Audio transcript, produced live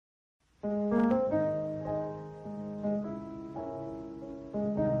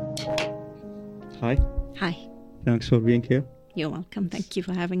Hi. Hi. Thanks for being here. You're welcome. Thank you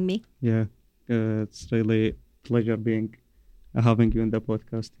for having me. Yeah, it's really a pleasure having you in the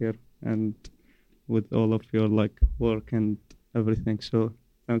podcast here and with all of your work and everything. So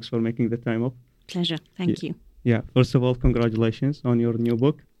thanks for making the time up. Pleasure. Thank you. Yeah. First of all, congratulations on your new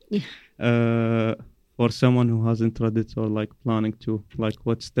book. Yeah. For someone who hasn't read it or planning to,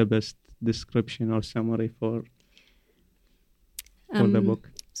 what's the best description or summary for the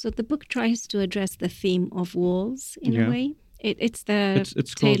book? So the book tries to address the theme of walls in a way. It's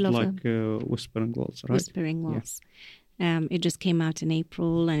called Whispering Walls, right? Whispering Walls. Yeah. It just came out in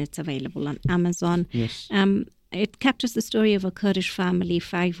April and it's available on Amazon. Yes. It captures the story of a Kurdish family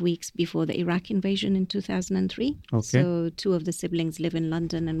 5 weeks before the Iraq invasion in 2003. Okay. So 2 of the siblings live in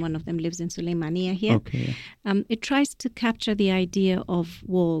London and 1 of them lives in Suleymaniye here. Okay. It tries to capture the idea of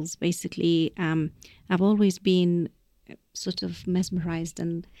walls. Basically, I've always been sort of mesmerized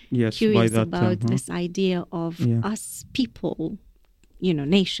and curious about this idea of us people,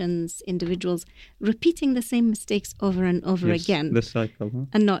 nations, individuals, repeating the same mistakes over and over again. The cycle.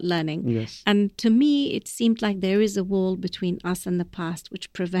 And not learning. Yes. And to me, it seemed like there is a wall between us and the past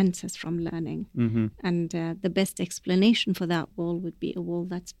which prevents us from learning. Mm-hmm. And the best explanation for that wall would be a wall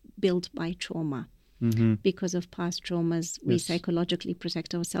that's built by trauma. Mm-hmm. Because of past traumas, we psychologically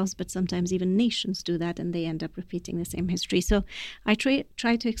protect ourselves, but sometimes even nations do that and they end up repeating the same history. So I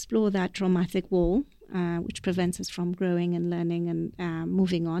try to explore that traumatic wall, which prevents us from growing and learning and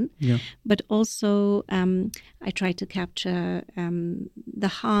moving on. Yeah. But also I try to capture the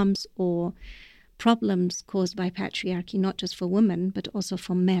harms or problems caused by patriarchy, not just for women, but also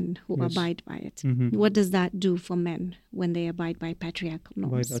for men who abide by it. Mm-hmm. What does that do for men when they abide by patriarchal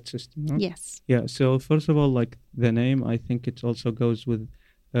norms? By that system, huh? Yes. Yeah, so first of all, the name, I think it also goes with,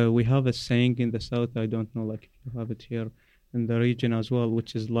 we have a saying in the South, I don't know if you have it here in the region as well,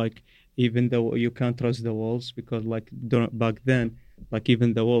 which is even though you can't trust the walls, because back then,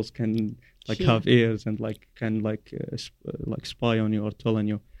 even the walls can have ears and can spy on you or tell on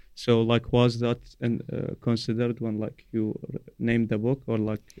you. So was that considered when you named the book,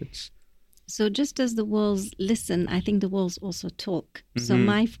 or it's? So just as the walls listen, I think the walls also talk. Mm-hmm. So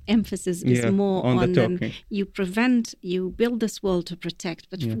my emphasis is more on the talking. You build this wall to protect,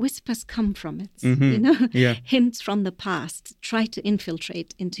 but whispers come from it. Mm-hmm. Hints from the past try to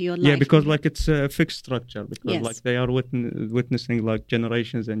infiltrate into your life. Yeah, because it's a fixed structure, because they are witnessing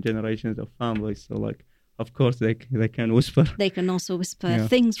generations and generations of families. So of course, they can whisper. They can also whisper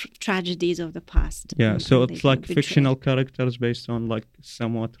things, tragedies of the past. Yeah, so it's fictional characters based on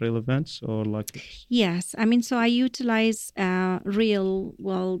somewhat real events, or Yes, I mean, so I utilize real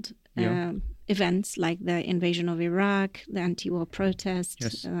world events like the invasion of Iraq, the anti-war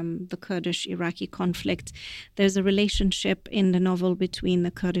protests, the Kurdish-Iraqi conflict. There's a relationship in the novel between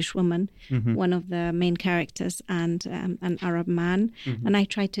the Kurdish woman, one of the main characters, and an Arab man. Mm-hmm. And I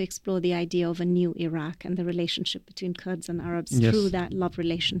try to explore the idea of a new Iraq and the relationship between Kurds and Arabs through that love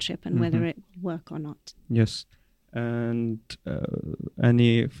relationship and whether it will work or not. Yes. And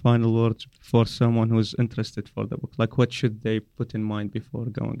any final words for someone who's interested for the book? What should they put in mind before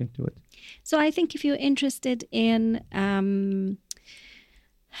going into it? So I think if you're interested in,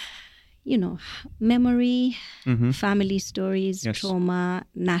 memory, family stories, trauma,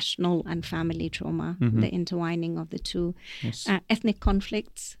 national and family trauma, the intertwining of the two, ethnic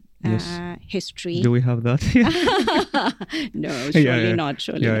conflicts, history. Do we have that? No, surely not.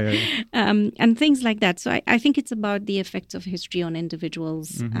 Surely not. And things like that. So I think it's about the effects of history on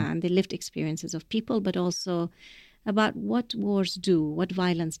individuals and the lived experiences of people, but also about what wars do, what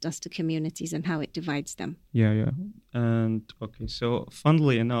violence does to communities and how it divides them. Yeah. And okay, so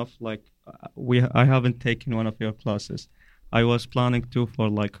funnily enough, I haven't taken one of your classes. I was planning to for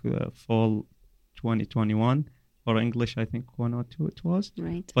fall 2021. For English, I think 1 or 2 it was.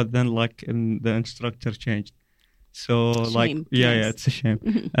 Right. But then the instructor changed. So shame. It's a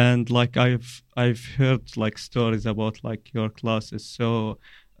shame. And I've heard stories about your classes. So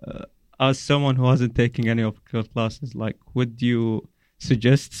as someone who hasn't taken any of your classes, would you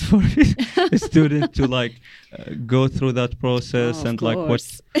suggest for a student to go through that process and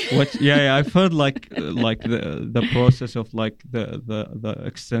course. what I've heard the process of the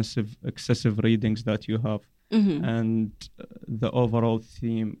excessive readings that you have. Mm-hmm. And the overall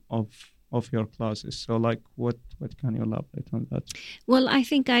theme of your classes. So what can you elaborate on that? Well, I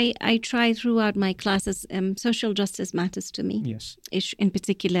think I try throughout my classes, social justice matters to me. Yes. In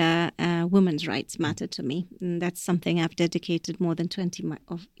particular, women's rights matter to me. And that's something I've dedicated more than 20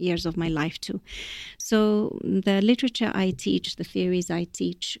 years of my life to. So the literature I teach, the theories I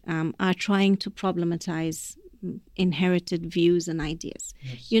teach, are trying to problematize inherited views and ideas.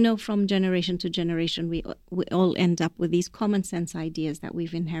 Yes. You know, from generation to generation, we all end up with these common sense ideas that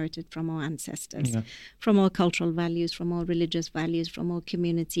we've inherited from our ancestors, from our cultural values, from our religious values, from our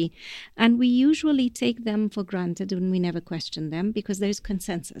community. And we usually take them for granted and we never question them because there's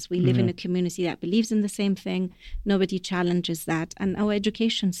consensus. We live in a community that believes in the same thing. Nobody challenges that. And our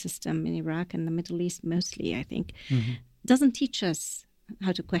education system in Iraq and the Middle East mostly, I think, doesn't teach us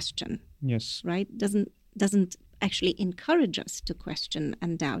how to question. Yes. Right? Doesn't actually encourage us to question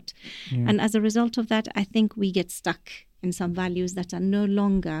and doubt. Yeah. And as a result of that, I think we get stuck in some values that are no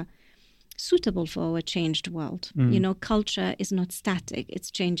longer suitable for our changed world. You know, culture is not static.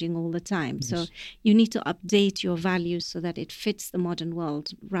 It's changing all the time. Yes. So you need to update your values so that it fits the modern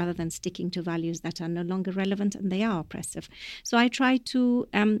world rather than sticking to values that are no longer relevant and they are oppressive. So I try to,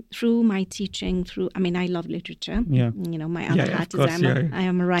 through my teaching, I love literature. Yeah. You know, my other hat is I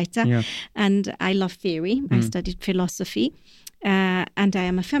am a writer. Yeah. And I love theory. I studied philosophy and I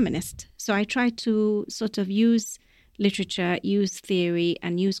am a feminist. So I try to sort of use literature, use theory,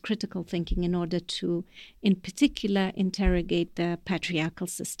 and use critical thinking in order to, in particular, interrogate the patriarchal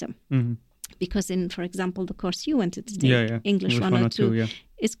system. Because in, for example, the course you wanted to take, English 102,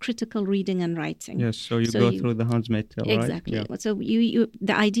 is critical reading and writing. Yes, so you go through the Handmaid's Tale, right? Exactly. Yeah. So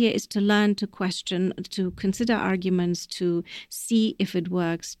the idea is to learn to question, to consider arguments, to see if it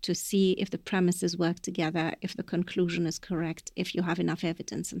works, to see if the premises work together, if the conclusion is correct, if you have enough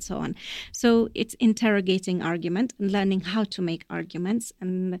evidence, and so on. So it's interrogating argument and learning how to make arguments,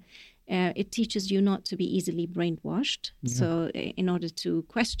 and it teaches you not to be easily brainwashed. Yeah. So in order to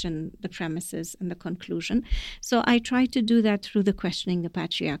question the premises and the conclusion. So I try to do that through the questioning the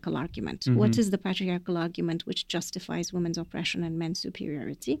patriarchal argument. What is the patriarchal argument which justifies women's oppression and men's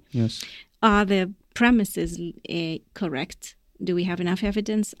superiority? Yes. Are the premises correct? Do we have enough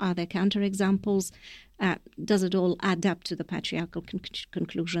evidence? Are there counterexamples? Does it all add up to the patriarchal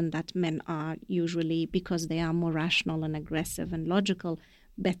conclusion that men are usually, because they are more rational and aggressive and logical,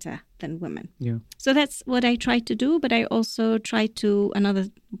 better than women? Yeah. So that's what I try to do, but I also try to,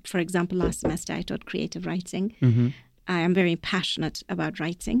 for example, last semester I taught creative writing. I am very passionate about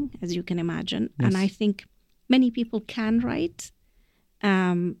writing, as you can imagine. Yes. And I think many people can write.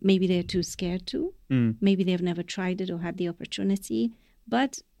 Maybe they're too scared to. Maybe they've never tried it or had the opportunity.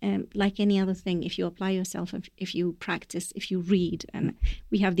 But like any other thing, if you apply yourself, if you practice, if you read, and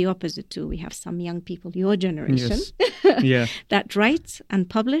we have the opposite too. We have some young people, your generation, that write and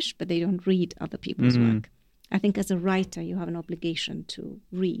publish, but they don't read other people's work. I think as a writer, you have an obligation to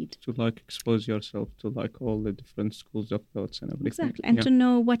read. To expose yourself to all the different schools of thoughts and everything. Exactly. And to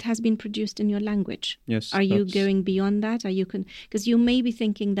know what has been produced in your language. Yes. Are you going beyond that? Because you may be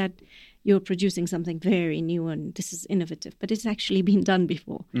thinking that you're producing something very new and this is innovative, but it's actually been done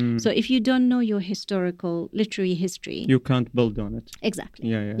before. So if you don't know your historical literary history, you can't build on it. Exactly.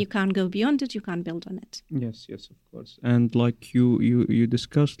 Yeah. You can't go beyond it. You can't build on it. Yes, of course. And you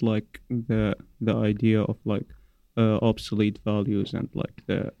discussed the idea of obsolete values and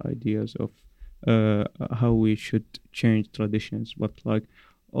the ideas of how we should change traditions, but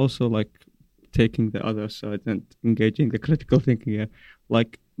also taking the other side and engaging the critical thinking. Yeah.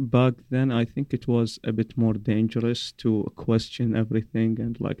 Back then, I think it was a bit more dangerous to question everything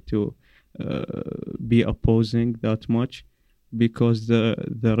and to be opposing that much, because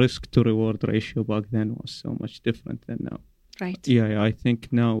the risk to reward ratio back then was so much different than now. Right. Yeah, I think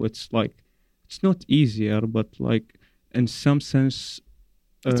now it's it's not easier, but in some sense,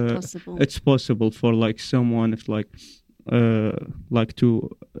 it's possible for someone if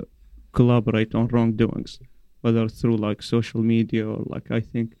to collaborate on wrongdoings, whether through social media or I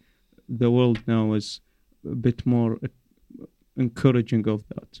think the world now is a bit more encouraging of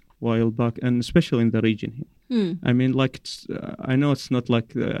that, while back, and especially in the region here. I mean, I know it's not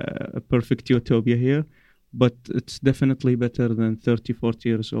a perfect utopia here, but it's definitely better than 30, 40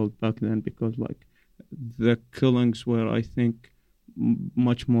 years old back then, because the killings were, I think,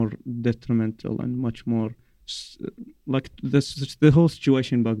 much more detrimental and much more the whole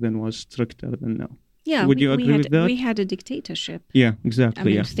situation back then was stricter than now. Yeah, would you agree with that? We had a dictatorship. Yeah,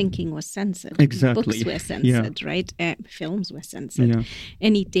 exactly. Thinking was censored. Exactly. Books were censored, right? Films were censored. Yeah.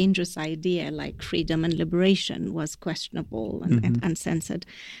 Any dangerous idea like freedom and liberation was questionable and censored.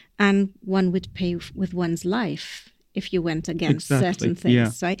 And one would pay with one's life if you went against certain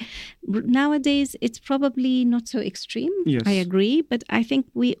things, right? Nowadays, it's probably not so extreme. Yes. I agree. But I think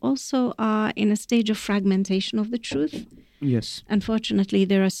we also are in a stage of fragmentation of the truth. Yes. Unfortunately,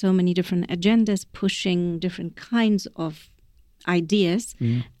 there are so many different agendas pushing different kinds of ideas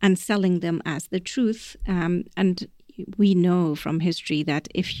and selling them as the truth. And we know from history that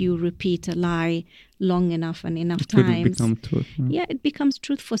if you repeat a lie long enough and enough it will times, become truth. yeah, it becomes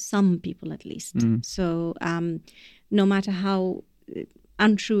truth for some people at least. So no matter how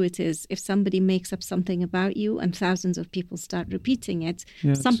untrue it is, if somebody makes up something about you and thousands of people start repeating it,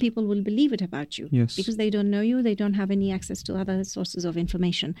 some people will believe it about you because they don't know you, they don't have any access to other sources of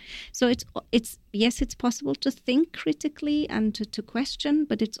information. So it's yes, it's possible to think critically and to question,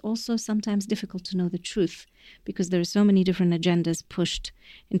 but it's also sometimes difficult to know the truth because there are so many different agendas pushed,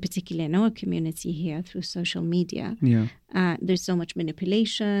 in particular in our community here through social media. There's so much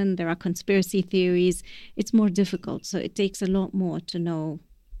manipulation, there are conspiracy theories. It's more difficult, so it takes a lot more to know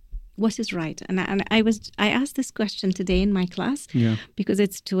what is right. And I asked this question today in my class because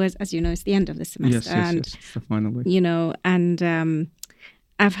it's towards, as you know, it's the end of the semester. Yes, finally. You know, and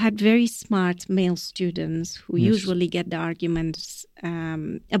I've had very smart male students who usually get the arguments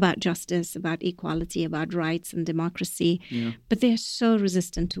about justice, about equality, about rights and democracy, but they're so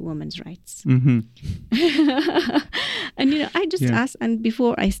resistant to women's rights. And, you know, I just asked, and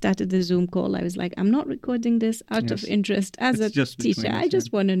before I started the Zoom call, I was like, I'm not recording this out of interest as a teacher. I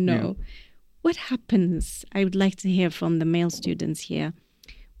just want to know what happens. I would like to hear from the male students here.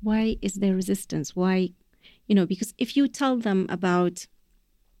 Why is there resistance? Why, you know, because if you tell them about,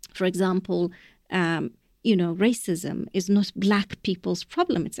 for example, you know, racism is not black people's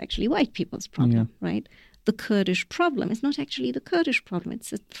problem. It's actually white people's problem, right? The Kurdish problem is not actually the Kurdish problem.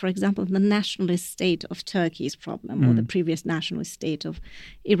 It's, for example, the nationalist state of Turkey's problem or the previous nationalist state of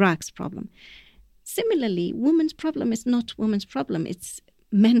Iraq's problem. Similarly, women's problem is not women's problem. It's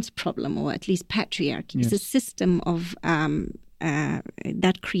men's problem, or at least patriarchy. It's a system of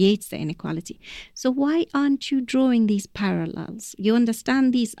that creates the inequality. So why aren't you drawing these parallels? You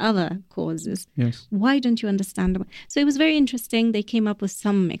understand these other causes. Why don't you understand them? So it was very interesting. They came up with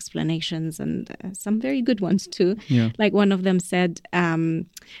some explanations and some very good ones too. Like one of them said,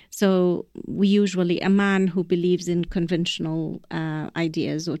 so we usually, a man who believes in conventional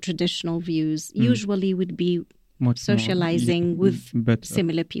ideas or traditional views usually would be socializing with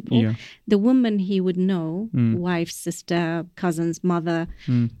similar people. The woman he would know, wife, sister, cousins, mother,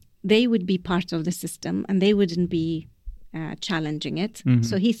 they would be part of the system and they wouldn't be challenging it.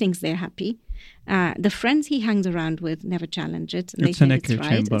 So he thinks they're happy. The friends he hangs around with never challenge it. And it's they an think echo it's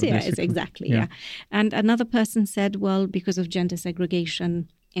right. chamber, It's exactly. And another person said, well, because of gender segregation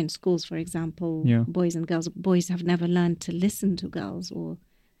in schools, for example, boys and girls, boys have never learned to listen to girls or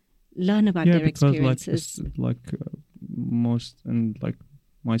learn about their experiences. Most, and like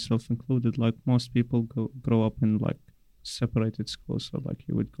myself included, like most people grow up in like separated schools. So like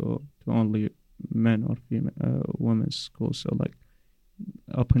you would go to only men or female women's schools. So like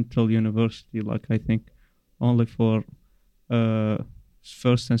up until university, like I think only for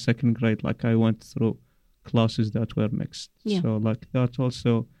first and second grade, like I went through classes that were mixed. So like that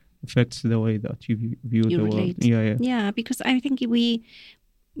also affects the way that you view the relate. world. Yeah, because I think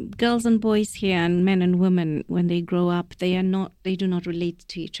girls and boys here and men and women, when they grow up, they do not relate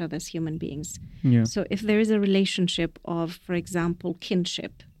to each other as human beings. So if there is a relationship of, for example,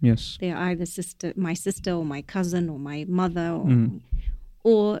 kinship, they are either my sister or my cousin or my mother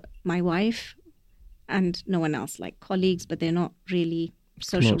or my wife and no one else, like colleagues, but they're not really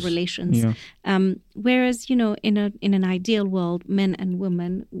social relations. Whereas, you know, in an ideal world, men and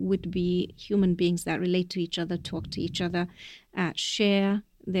women would be human beings that relate to each other, talk to each other, share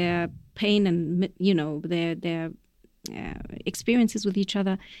their pain and, you know, their experiences with each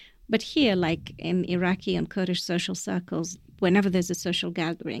other. But here, like in Iraqi and Kurdish social circles, whenever there's a social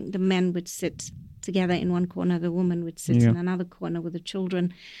gathering, the men would sit together in one corner, the woman would sit in another corner with the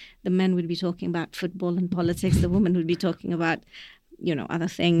children. The men would be talking about football and politics. The woman would be talking about, you know, other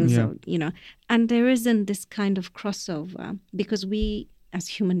things, or, you know, and there isn't this kind of crossover because we, as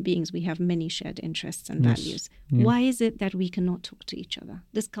human beings, we have many shared interests and values. Why is it that we cannot talk to each other?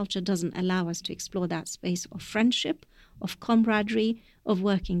 This culture doesn't allow us to explore that space of friendship, of camaraderie, of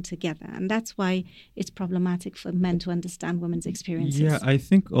working together. And that's why it's problematic for men to understand women's experiences. Yeah, I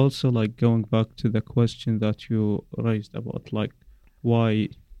think also like going back to the question that you raised about like, why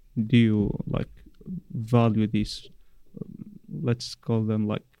do you like value these, let's call them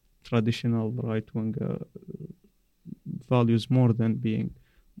like traditional right-wing values more than being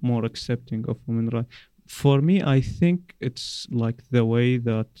more accepting of women's rights? For me, I think it's like the way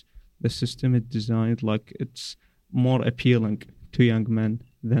that the system is designed, like it's more appealing to young men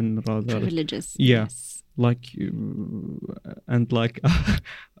than rather privileges. Yes. Like, and like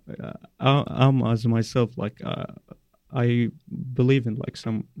I'm as myself, like I believe in like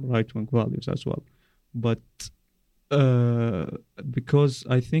some right-wing values as well, but because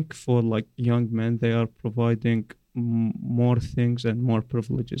I think for like young men, they are providing more things and more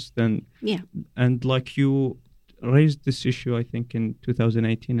privileges than. Yeah. And like you raised this issue, I think in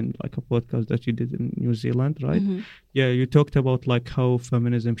 2018 in like a podcast that you did in New Zealand, right? Mm-hmm. Yeah, you talked about like how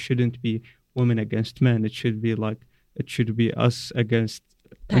feminism shouldn't be women against men. It should be us against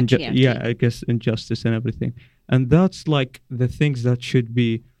Patriarchy. against injustice and everything. And that's like the things that should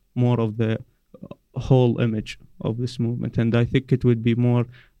be more of the whole image of this movement. And I think it would be more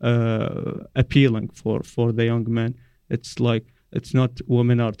appealing for the young men. It's like, it's not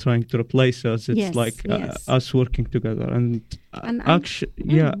women are trying to replace us. It's us working together. And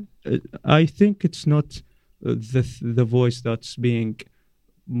actually, I think it's not the voice that's being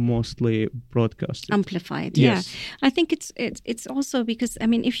mostly broadcasted, amplified. Yes. Yeah, I think it's also because, I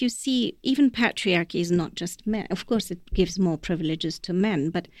mean, if you see, even patriarchy is not just men. Of course, it gives more privileges to men,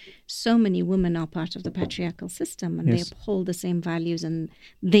 but so many women are part of the patriarchal system, and they uphold the same values, and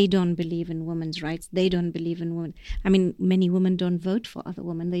they don't believe in women's rights. They don't believe in women. I mean, many women don't vote for other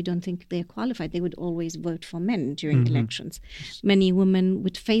women. They don't think they're qualified. They would always vote for men during elections. Many women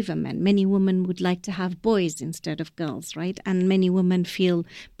would favor men. Many women would like to have boys instead of girls, right? And many women feel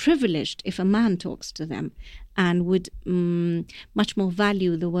privileged if a man talks to them, and would much more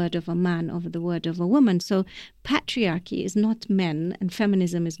value the word of a man over the word of a woman. So patriarchy is not men and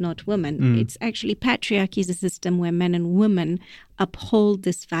feminism is not women. It's actually, patriarchy is a system where men and women uphold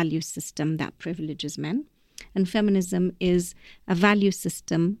this value system that privileges men, and feminism is a value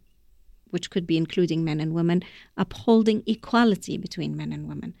system which could be including men and women, upholding equality between men and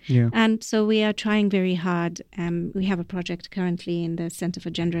women. Yeah. And so we are trying very hard. We have a project currently in the Center for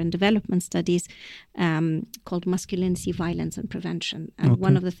Gender and Development Studies called Masculinity, Violence and Prevention. And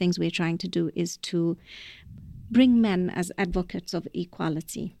one of the things we're trying to do is to bring men as advocates of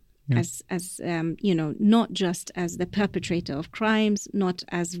equality. As not just as the perpetrator of crimes, not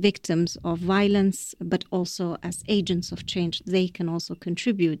as victims of violence, but also as agents of change. They can also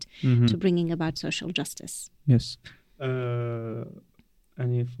contribute to bringing about social justice. Yes.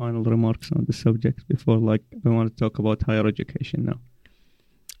 Any final remarks on the subject before, like, I want to talk about higher education now?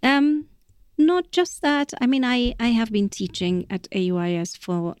 Not just that. I mean, I have been teaching at AUIS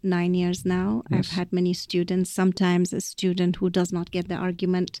for 9 years now. I've had many students, sometimes a student who does not get the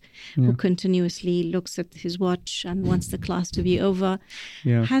argument, who continuously looks at his watch and wants the class to be over,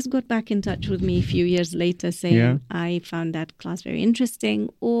 has got back in touch with me a few years later saying, I found that class very interesting.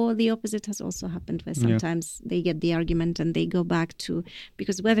 Or the opposite has also happened, where sometimes they get the argument and they go back to,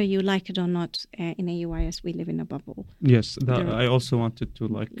 because whether you like it or not, in AUIS, we live in a bubble. Yes, I also wanted to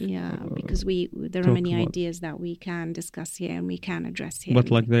because there are many ideas that we can discuss here and we can address here. But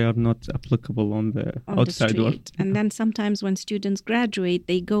like they are not applicable on the outside world. And then sometimes when students graduate,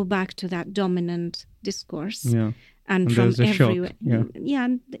 they go back to that dominant discourse. Yeah. And from everywhere. Yeah,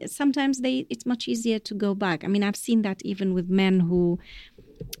 and sometimes it's much easier to go back. I mean, I've seen that even with men who,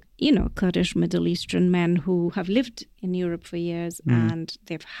 Kurdish, Middle Eastern men who have lived in Europe for years and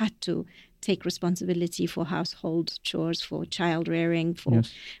they've had to take responsibility for household chores, for child rearing, for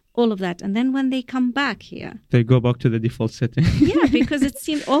all of that. And then when they come back here, they go back to the default setting. Because it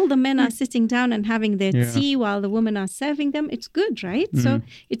seems all the men are sitting down and having their tea while the women are serving them. It's good, right? So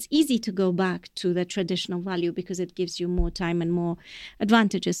it's easy to go back to the traditional value because it gives you more time and more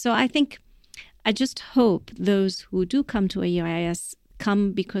advantages. So I just hope those who do come to AUIS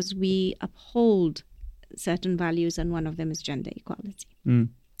come because we uphold certain values, and one of them is gender equality.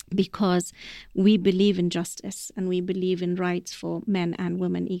 Because we believe in justice and we believe in rights for men and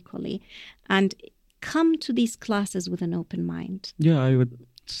women equally. And come to these classes with an open mind. Yeah, I would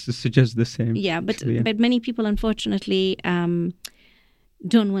suggest the same. Yeah, but many people, unfortunately,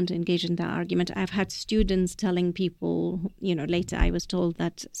 don't want to engage in that argument. I've had students telling people, later I was told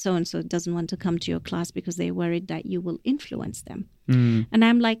that so-and-so doesn't want to come to your class because they're worried that you will influence them. And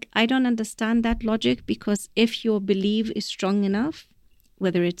I'm like, I don't understand that logic, because if your belief is strong enough,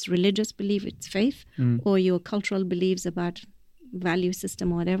 whether it's religious belief, it's faith, or your cultural beliefs about value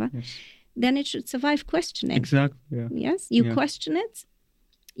system or whatever, then it should survive questioning. Exactly. Yeah. Yes, you question it,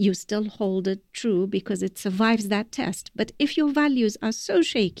 you still hold it true because it survives that test. But if your values are so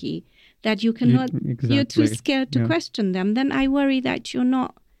shaky that you cannot, you're too scared to question them, then I worry that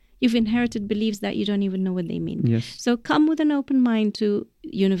you've inherited beliefs that you don't even know what they mean. Yes. So come with an open mind to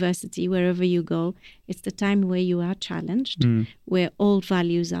university, wherever you go. It's the time where you are challenged, where old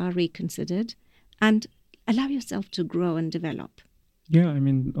values are reconsidered, and allow yourself to grow and develop. Yeah, I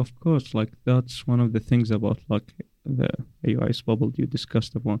mean, of course, like that's one of the things about like the AUIS bubble you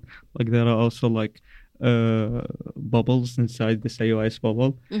discussed upon. Like there are also like bubbles inside this AUIS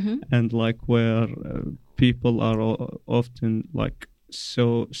bubble, and like where people are often like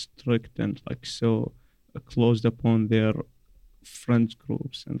so strict and like so closed upon their friends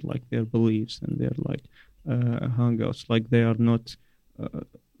groups and like their beliefs and their like hangouts. Like they are not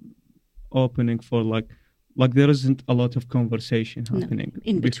opening for like there isn't a lot of conversation happening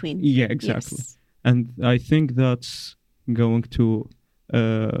in between. Yeah, exactly. Yes. And I think that's going to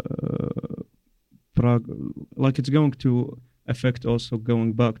like it's going to affect also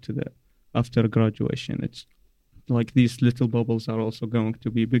going back to the after graduation. It's like these little bubbles are also going to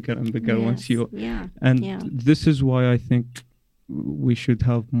be bigger and bigger once you this is why I think we should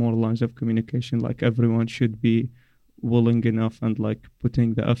have more lines of communication. Like everyone should be willing enough and like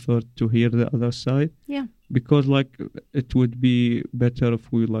putting the effort to hear the other side, because like it would be better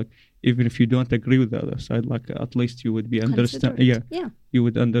if we like, even if you don't agree with the other side, like at least you would be understand you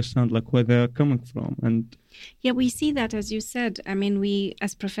would understand like where they're coming from. And we see that, as you said. I mean, we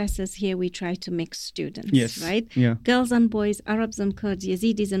as professors here, we try to mix students, right? Girls and boys, Arabs and Kurds,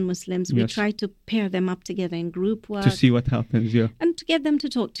 Yazidis and Muslims. We try to pair them up together in group work to see what happens, and to get them to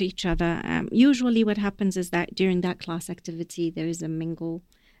talk to each other. Usually what happens is that during that class activity there is a mingle,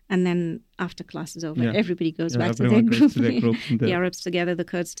 and then after class is over, everybody goes back to their group. The Arabs together, the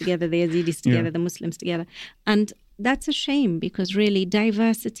Kurds together, the Yazidis together, the Muslims together. And that's a shame, because really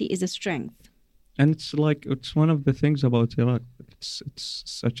diversity is a strength. And it's like, it's one of the things about Iraq. It's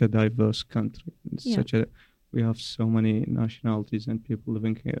such a diverse country. It's we have so many nationalities and people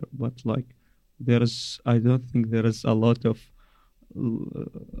living here. But like I don't think there is a lot of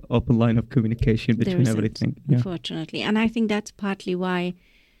open line of communication between everything. Unfortunately. And I think that's partly why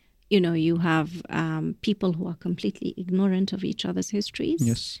you have people who are completely ignorant of each other's histories.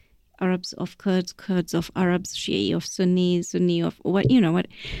 Yes. Arabs of Kurds, Kurds of Arabs, Shia of Sunni, Sunni of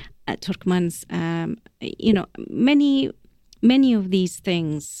Turkmens. Many of these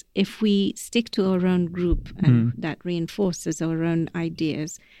things, if we stick to our own group and that reinforces our own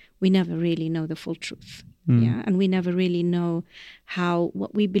ideas, we never really know the full truth. And we never really know how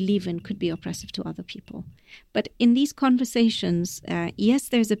what we believe in could be oppressive to other people. But in these conversations, yes,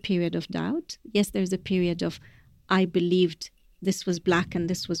 there's a period of doubt. Yes, there's a period of, I believed this was black and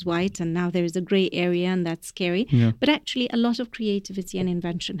this was white, and now there is a gray area, and that's scary. But actually, a lot of creativity and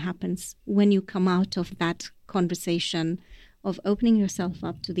invention happens when you come out of that conversation of opening yourself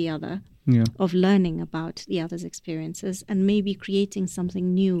up to the other, of learning about the other's experiences, and maybe creating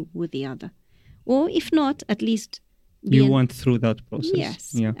something new with the other. Or if not, at least you went through that process.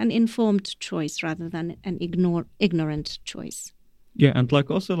 Yes, an informed choice rather than an ignorant choice. Yeah, and like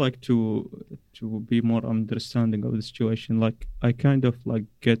also like to be more understanding of the situation. Like I kind of like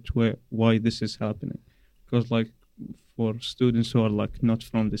get why this is happening, because like for students who are like not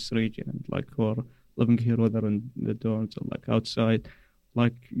from this region and like who are living here, whether in the dorms or like outside,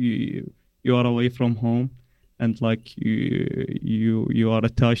 like you are away from home, and like you are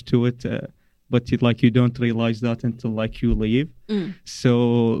attached to it. But you don't realize that until like you leave.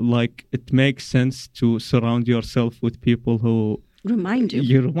 So like it makes sense to surround yourself with people who remind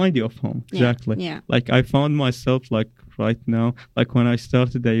you of home. Exactly. Like I found myself like right now, like when I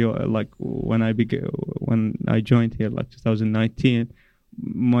started when I joined here like 2019,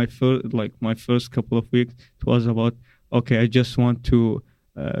 my first couple of weeks, it was about, okay, I just want to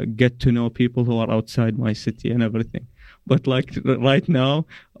get to know people who are outside my city and everything. But like right now,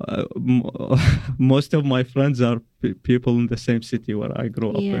 most of my friends are people in the same city where I grew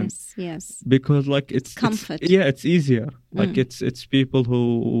up in. Yes. Because like it's comfort. It's easier. Like it's people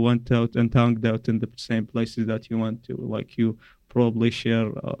who went out and hung out in the same places that you went to. Like you probably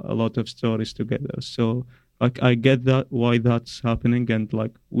share a lot of stories together. So like I get that why that's happening, and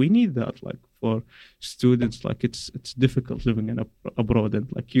like we need that. Like for students, like it's difficult living in abroad,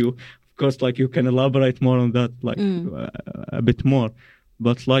 and like you. Of course, like you can elaborate more on that, like a bit more.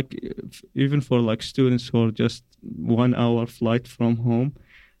 But like even for like students who are just 1 hour flight from home,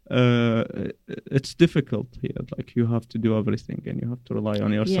 it's difficult here. Like you have to do everything, and you have to rely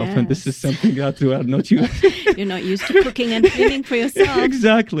on yourself. And this is something that we are not used. You're not used to cooking and cleaning for yourself.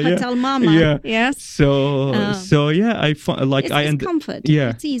 Exactly. Hotel mama. Yes. So I find like it's comfort.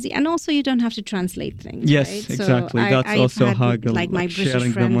 It's easy, and also you don't have to translate things. Yes, right? exactly. So that's also haggle. Like my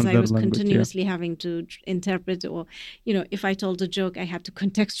British friends, I was continuously having to interpret, or if I told a joke, I had to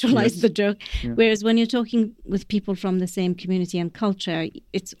contextualize the joke. Whereas when you're talking with people from the same community and culture,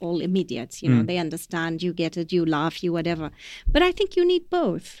 it's all immediate. They understand, you get it, you laugh, you whatever. But I think you need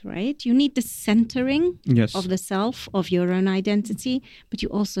both, right? You need the centering of the self, of your own identity, but you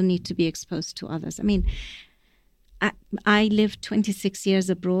also need to be exposed to others. I mean, I lived 26 years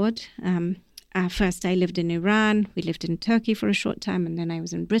abroad. First, I lived in Iran. We lived in Turkey for a short time, and then I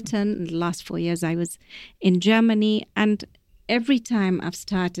was in Britain. In the last 4 years, I was in Germany. And every time I've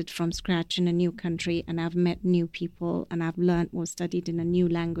started from scratch in a new country and I've met new people and I've learned or studied in a new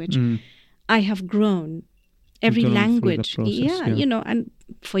language, I have grown. Every language, process, and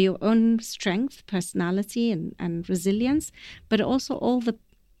for your own strength, personality, and resilience, but also all the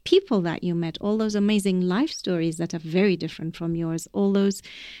people that you met, all those amazing life stories that are very different from yours, all those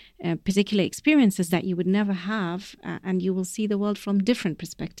particular experiences that you would never have, and you will see the world from different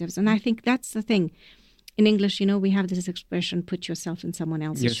perspectives. And I think that's the thing. In English, we have this expression, put yourself in someone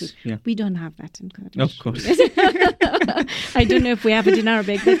else's shoes. Yeah. We don't have that in Kurdish. Of course. I don't know if we have it in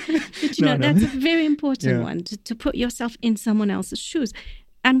Arabic, but that's a very important one, to put yourself in someone else's shoes.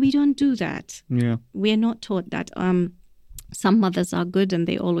 And we don't do that. Yeah. We are not taught that. Some mothers are good and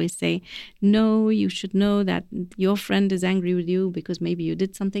they always say, no, you should know that your friend is angry with you because maybe you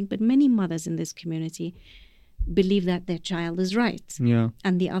did something. But many mothers in this community believe that their child is right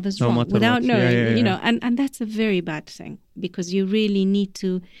and the other's wrong without knowing, and that's a very bad thing, because you really need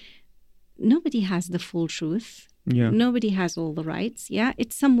to, nobody has the full truth. Nobody has all the rights.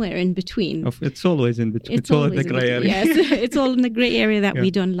 It's somewhere in between. It's always in between. It's all in the gray area. Yes, it's all in the gray area that we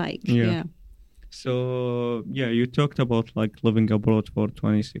don't like. So you talked about like living abroad for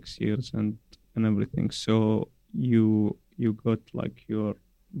 26 years and everything. So you got like your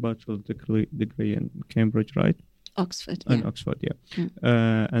bachelor's degree in Cambridge, right? Oxford. In Oxford,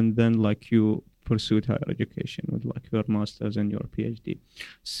 and then like you pursued higher education with like your master's and your PhD.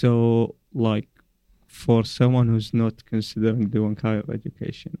 So like for someone who's not considering doing higher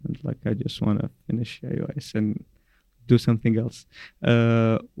education and like I just want to finish IOS and do something else,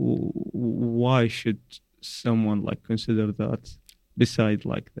 why should someone like consider that beside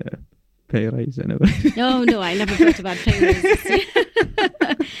like the pay raise and everything? No, I never thought about pay raises.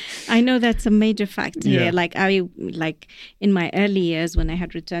 I know that's a major factor here. Like in my early years when I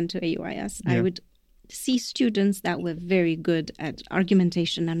had returned to AUIS, I would see students that were very good at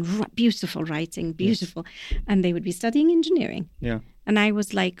argumentation and beautiful writing, and they would be studying engineering. And I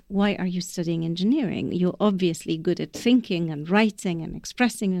was like, why are you studying engineering? You're obviously good at thinking and writing and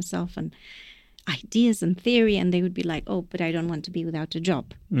expressing yourself and ideas and theory. And they would be like, oh, but I don't want to be without a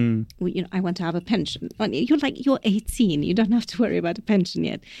job. I want to have a pension. You're 18. You don't have to worry about a pension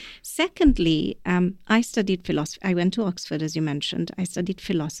yet. Secondly, I studied philosophy. I went to Oxford, as you mentioned. I studied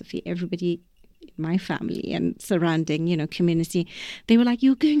philosophy. Everybody in my family and surrounding, community, they were like,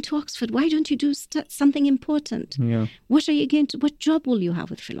 you're going to Oxford. Why don't you do something important? What job will you have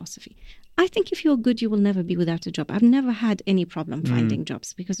with philosophy? I think if you're good, you will never be without a job. I've never had any problem finding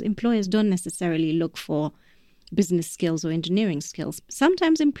jobs because employers don't necessarily look for business skills or engineering skills.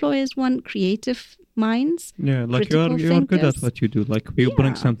 Sometimes employers want creative minds. Like you're good at what you do. Like you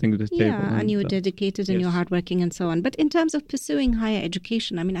bring something to the table. And you're dedicated and you're hardworking and so on. But in terms of pursuing higher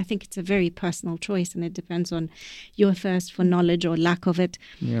education, I think it's a very personal choice and it depends on your thirst for knowledge or lack of it.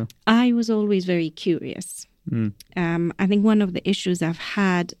 I was always very curious. I think one of the issues I've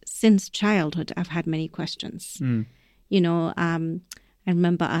had since childhood, I've had many questions. I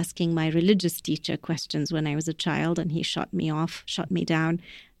remember asking my religious teacher questions when I was a child and he shot me down,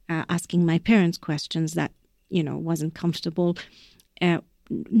 asking my parents questions that, wasn't comfortable,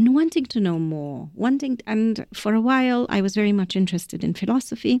 wanting to know more, and for a while I was very much interested in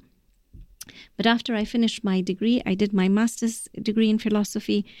philosophy. But after I finished my degree, I did my master's degree in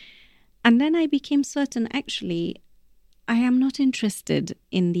philosophy. And then I became certain, actually, I am not interested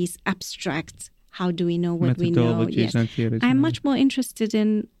in these abstract, how do we know what we know? And theories, I'm much more interested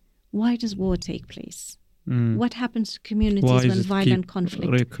in why does war take place? What happens to communities when violent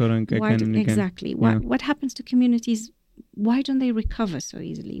conflict? Recurring again and again. Exactly. What happens to communities? Why don't they recover so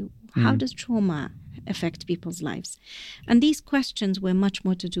easily? How does trauma affect people's lives? And these questions were much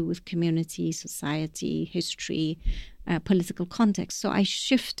more to do with community, society, history, political context. So I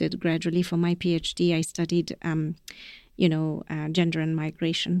shifted gradually for my PhD. I studied, gender and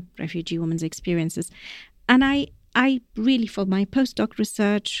migration, refugee women's experiences. And I really, for my postdoctoral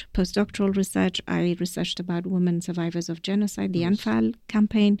research, I researched about women survivors of genocide, the Unveiling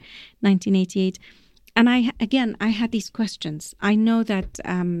campaign, 1988. And I had these questions. I know that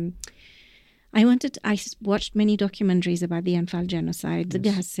I watched many documentaries about the Unveiling genocide, the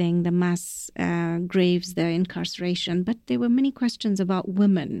gassing, the mass graves, the incarceration, but there were many questions about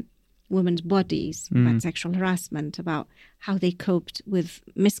women's bodies, about sexual harassment, about how they coped with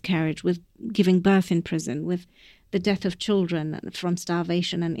miscarriage, with giving birth in prison, with the death of children from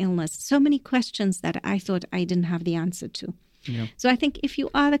starvation and illness. So many questions that I thought I didn't have the answer to. So I think if you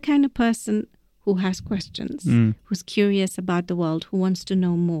are the kind of person who has questions, who's curious about the world, who wants to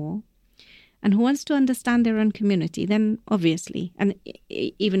know more, and who wants to understand their own community, then obviously, and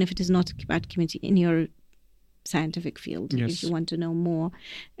even if it is not about community, in your scientific field. Yes. If you want to know more,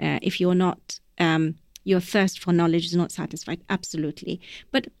 if you're not, your thirst for knowledge is not satisfied, absolutely.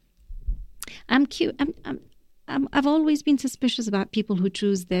 But I've always been suspicious about people who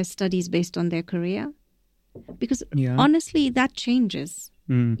choose their studies based on their career, because honestly, that changes.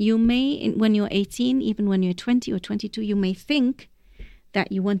 You may, when you're 18, even when you're 20 or 22, you may think that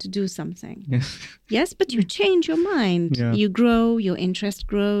you want to do something. Yes, but you change your mind. Yeah. You grow, your interest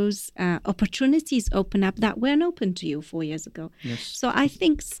grows, opportunities open up that weren't open to you 4 years ago. Yes. So I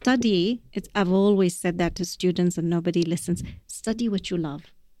think I've always said that to students and nobody listens. Study what you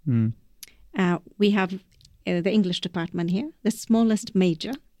love. We have the English department here, the smallest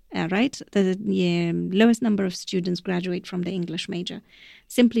major, right? The lowest number of students graduate from the English major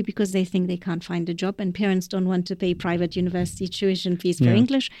simply because they think they can't find a job and parents don't want to pay private university tuition fees for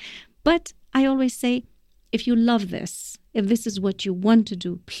English. But I always say, if you love this, if this is what you want to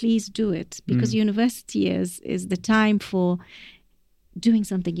do, please do it, because university is the time for doing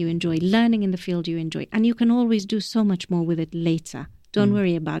something you enjoy, learning in the field you enjoy, and you can always do so much more with it later. Don't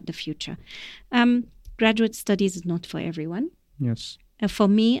worry about the future. Graduate studies is not for everyone. Yes. For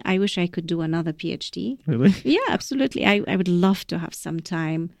me, I wish I could do another PhD. Really? Yeah, absolutely. I would love to have some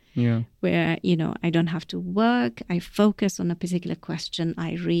time where, I don't have to work. I focus on a particular question.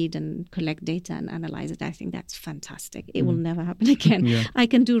 I read and collect data and analyze it. I think that's fantastic. It will never happen again. I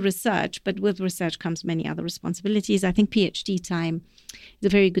can do research, but with research comes many other responsibilities. I think PhD time is a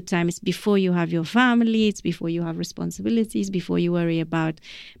very good time. It's before you have your family. It's before you have responsibilities, before you worry about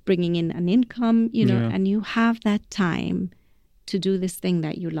bringing in an income, and you have that time to do this thing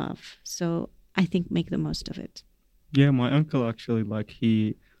that you love. So I think make the most of it. Yeah, my uncle actually,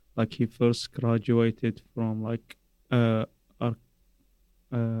 he first graduated from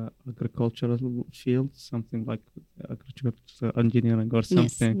agricultural field, something like agricultural engineering or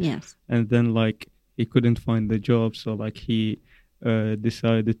something. Yes. And then he couldn't find the job, so he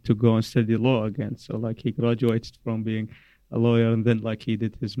decided to go and study law again. So he graduated from being a lawyer, and then he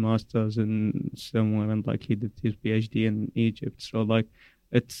did his master's in somewhere, and he did his PhD in Egypt. So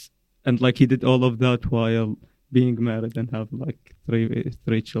he did all of that while being married and have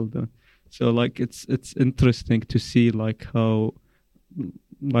three children. So it's interesting to see how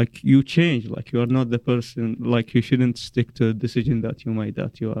you change. You are not the person, you shouldn't stick to a decision that you made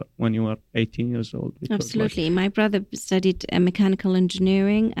when you were 18 years old. Absolutely. My brother studied mechanical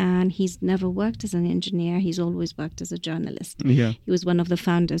engineering, and he's never worked as an engineer. He's always worked as a journalist. Yeah. He was one of the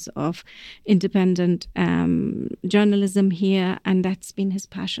founders of independent journalism here, and that's been his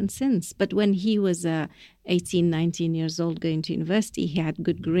passion since. But when he was 18, 19 years old going to university, he had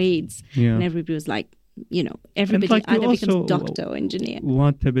good grades, and everybody was everybody either becomes doctor or engineer.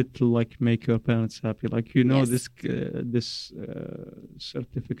 Want a bit to make your parents happy, this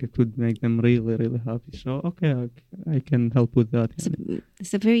certificate would make them really, really happy. So I can help with that.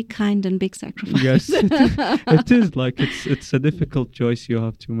 It's a very kind and big sacrifice. Yes, it is. It's a difficult choice you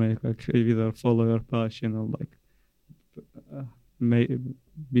have to make. Either follow your passion or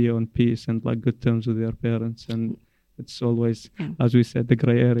be on peace and good terms with your parents, and it's always, as we said, the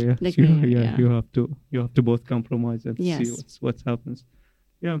gray area. You have to both compromise and see what happens.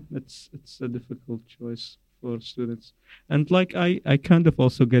 Yeah, it's a difficult choice for students, and I kind of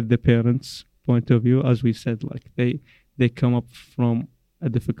also get the parents' point of view. As we said, they come up from a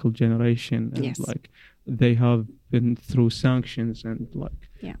difficult generation, and they have been through sanctions, and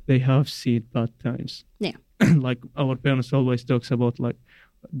they have seen bad times. Yeah, our parents always talks about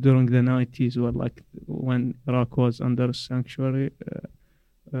during the 90s, when Iraq was under sanctuary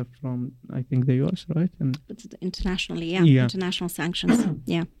from, I think, the US, right? And it's internationally, international sanctions.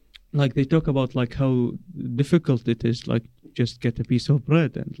 Yeah. They talk about how difficult it is, just get a piece of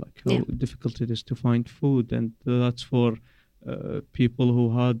bread, and how difficult it is to find food, and that's for people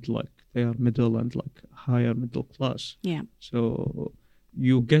who had they are middle and higher middle class. Yeah. So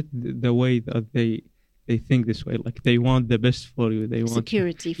you get the way that they think this way, they want the best for you. They want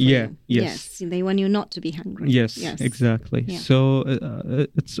security for you. Yes. They want you not to be hungry. Yes. Exactly. Yeah. So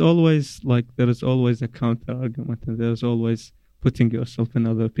it's always there is always a counter argument, and there's always putting yourself in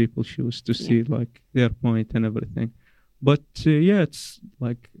other people's shoes to see their point and everything. But it's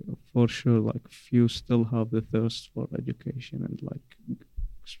for sure, few still have the thirst for education and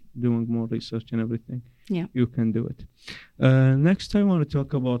doing more research and everything. Yeah, you can do it. Next, I want to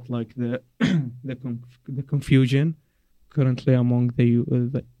talk about the confusion currently among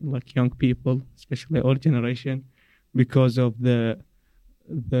the young people, especially our generation, because of the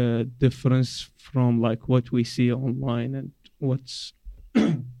difference from what we see online and what's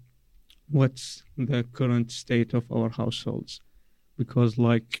the current state of our households. because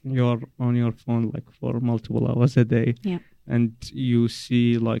like you're on your phone like for multiple hours a day, and you see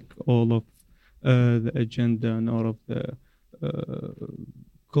like all of the agenda and all of the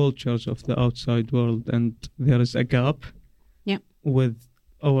cultures of the outside world, and there is a gap with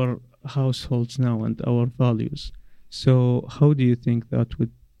our households now and our values. So how do you think that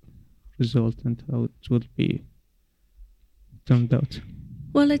would result and how it will be turned out?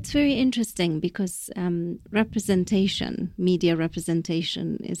 Well, it's very interesting because media representation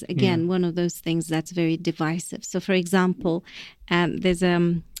is, again, one of those things that's very divisive. So, for example, there's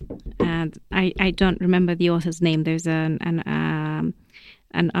I don't remember the author's name. There's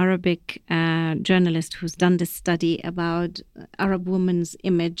an Arabic journalist who's done this study about Arab women's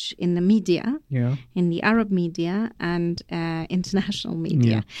image in the media, in the Arab media and international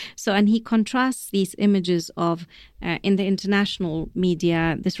media. So, and he contrasts these images of, in the international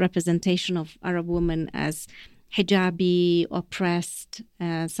media, this representation of Arab women as hijabi, oppressed,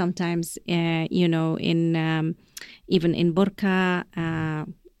 sometimes, in even in burqa,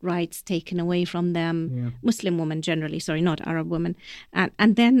 rights taken away from them, Muslim women generally, not Arab women,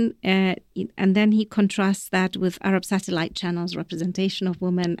 and then he contrasts that with Arab satellite channels' representation of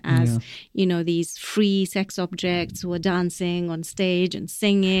women as these free sex objects who are dancing on stage and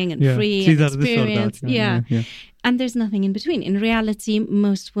singing and free and experience, and there's nothing in between. In reality,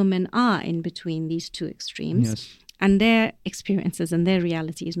 most women are in between these two extremes, and their experiences and their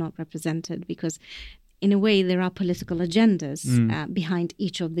reality is not represented because, in a way, there are political agendas behind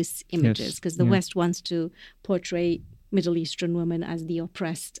each of these images, because the West wants to portray Middle Eastern women as the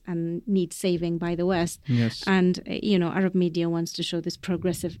oppressed and need saving by the West. And, Arab media wants to show this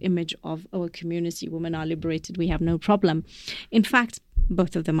progressive image of our community, women are liberated, we have no problem. In fact,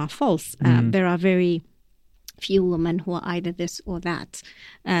 both of them are false. There are very few women who are either this or that.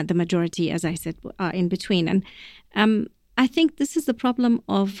 The majority, as I said, are in between. And I think this is the problem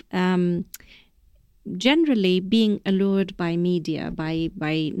of generally being allured by media, by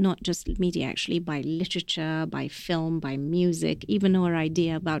not just media actually, by literature, by film, by music. Even our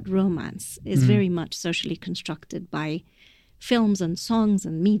idea about romance is very much socially constructed by films and songs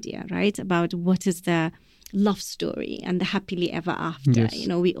and media, right? About what is the love story and the happily ever after.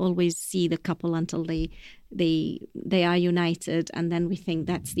 We always see the couple until they are united, and then we think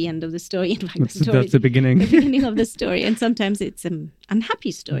that's the end of the story. In fact, that's the beginning. The beginning of the story. And sometimes it's an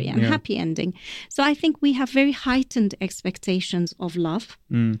unhappy story, unhappy ending. So I think we have very heightened expectations of love.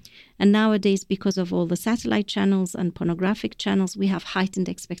 And nowadays, because of all the satellite channels and pornographic channels, we have heightened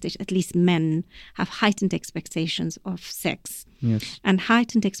expectations. At least men have heightened expectations of sex. And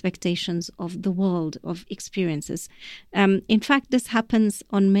heightened expectations of the world, of experiences. In fact, this happens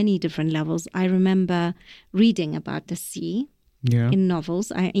on many different levels. I remember reading about the sea in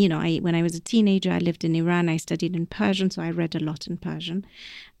novels. When I was a teenager, I lived in Iran. I studied in Persian, so I read a lot in Persian.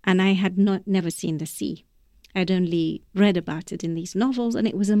 And I had never seen the sea. I'd only read about it in these novels, and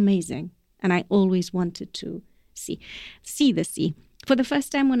it was amazing. And I always wanted to see the sea. For the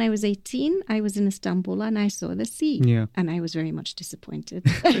first time when I was 18, I was in Istanbul and I saw the sea. And I was very much disappointed.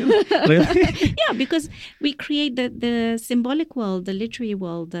 Really? Because we create the symbolic world, the literary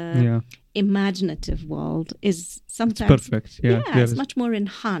world, the imaginative world is sometimes... It's perfect. It's much more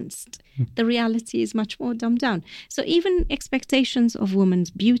enhanced. The reality is much more dumbed down. So even expectations of women's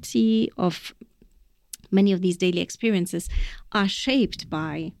beauty, of many of these daily experiences are shaped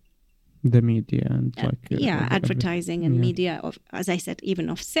by the media and advertising and media of, as I said, even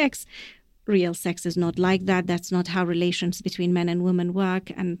of sex. Real sex is not like that. That's not how relations between men and women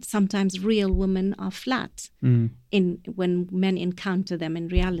work. And sometimes real women are flat. When men encounter them in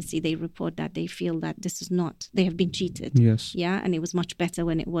reality, they report that they feel that this is not, they have been cheated. And it was much better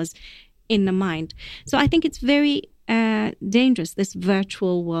when it was in the mind. So I think it's very dangerous, this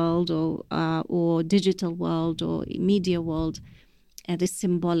virtual world or digital world or media world, this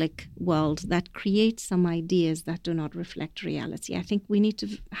symbolic world that creates some ideas that do not reflect reality. I think we need to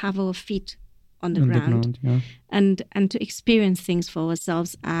have our feet on the ground and to experience things for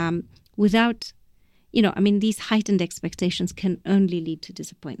ourselves without, these heightened expectations can only lead to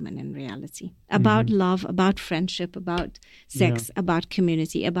disappointment in reality. About love, about friendship, about sex, about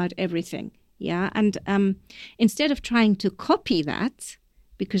community, about everything. And instead of trying to copy that,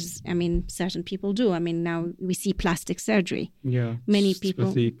 because, certain people do. Now we see plastic surgery. Many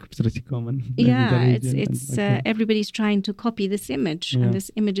people... pretty common. It's everybody's trying to copy this image, and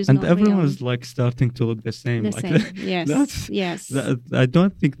this image is not real. And everyone is, starting to look the same. Yes. I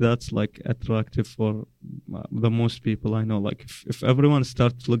don't think that's, attractive for the most people I know. If everyone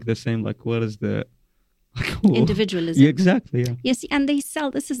starts to look the same, where is the Individualism. Yeah, exactly. Yeah. Yes, and they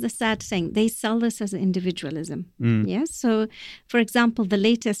sell, this is the sad thing, they sell this as individualism. Yes. So, for example, the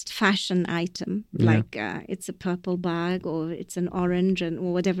latest fashion item, like it's a purple bag or it's an orange or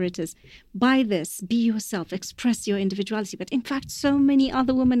whatever it is. Buy this, be yourself, express your individuality. But in fact, so many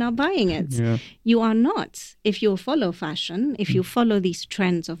other women are buying it. Yeah. You are not. If you follow fashion, if you follow these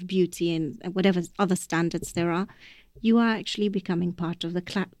trends of beauty and whatever other standards there are, you are actually becoming part of the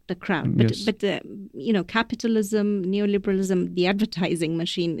crowd. But capitalism, neoliberalism, the advertising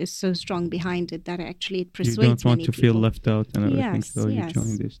machine is so strong behind it that actually it persuades many people. You don't want to feel left out and everything, so you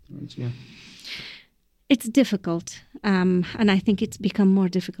join these trends. Yeah. It's difficult, and I think it's become more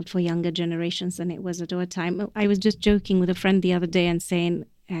difficult for younger generations than it was at our time. I was just joking with a friend the other day and saying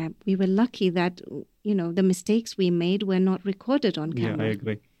we were lucky that the mistakes we made were not recorded on camera. Yeah, I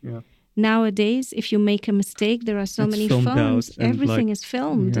agree. Yeah. Nowadays, if you make a mistake, there are so many phones. Everything is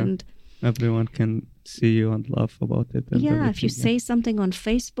filmed, and everyone can see you and laugh about it. And if you say something on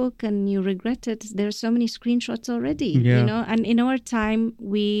Facebook and you regret it, there are so many screenshots already. And in our time,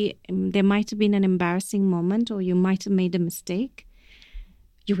 there might have been an embarrassing moment, or you might have made a mistake.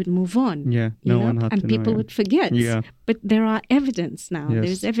 You would move on. Yeah, no one had and to people know, would forget. Yeah. But there are evidence now. Yes.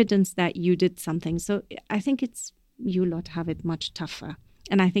 There's evidence that you did something. So I think you lot have it much tougher.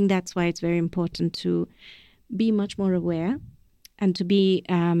 And I think that's why it's very important to be much more aware and to be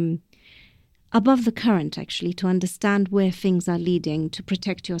above the current, actually, to understand where things are leading, to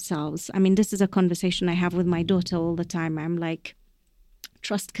protect yourselves. I mean, this is a conversation I have with my daughter all the time. I'm like,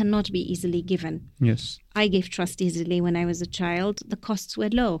 trust cannot be easily given. Yes. I gave trust easily when I was a child. The costs were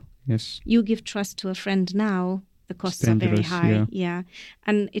low. Yes. You give trust to a friend now, the costs are very high. Yeah.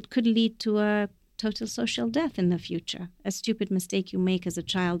 And it could lead to a total social death in the future. A stupid mistake you make as a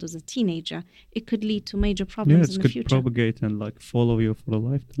child, as a teenager, it could lead to major problems in the future. It could propagate and follow you for a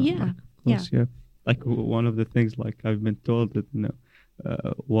lifetime. Yeah. Like one of the things, I've been told that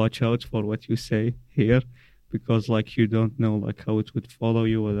watch out for what you say here, because you don't know how it would follow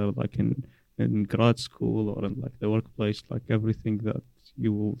you, whether in grad school or in the workplace. Everything that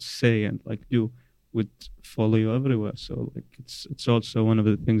you will say and do would follow you everywhere. So it's also one of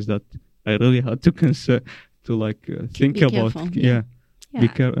the things that I really had to think about. Careful. Yeah. Be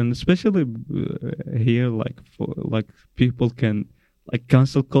careful, and especially here, people can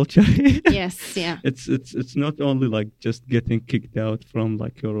cancel culture. Yes, yeah. It's not only just getting kicked out from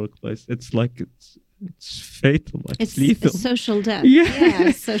your workplace. It's fatal. It's lethal. It's social death.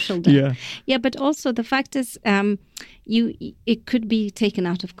 Yeah, social death. Yeah. Yeah, but also the fact is, it could be taken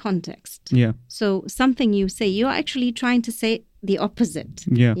out of context. Yeah. So something you say, you're actually trying to say the opposite.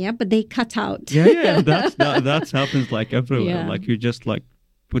 Yeah. Yeah, but they cut out. Yeah. That happens everywhere. Yeah. You just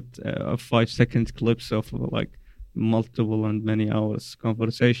put 5-second clips of multiple and many hours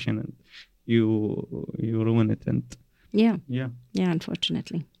conversation, and you ruin it. And yeah,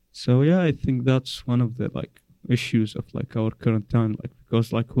 unfortunately. So I think that's one of the issues of our current time,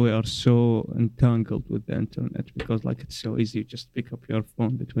 because we are so entangled with the internet, because it's so easy. You just pick up your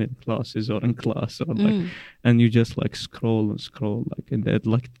phone between classes or in class, or and you just scroll and scroll, and it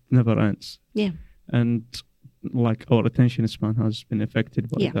never ends. Yeah. And our attention span has been affected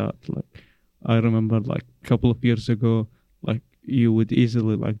by that. I remember a couple of years ago, you would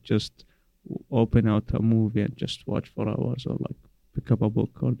easily just open out a movie and just watch for hours, or pick up a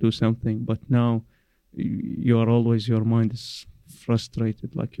book or do something. But now your mind is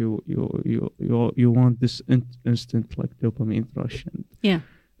frustrated. You want this instant dopamine rush, and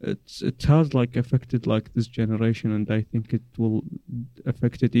it has affected this generation, and I think it will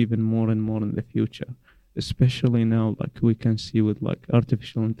affect it even more and more in the future, especially now we can see with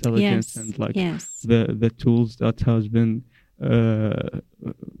artificial intelligence and the tools that has been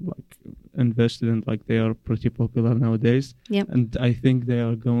invested in, they are pretty popular nowadays. And I think they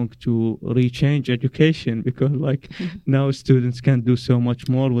are going to rechange education, because now students can do so much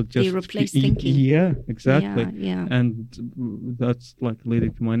more with just they replace thinking. Yeah, exactly. Yeah. And that's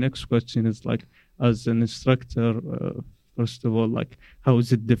leading to my next question is as an instructor, first of all, how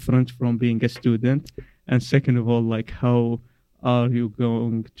is it different from being a student, and second of all, how are you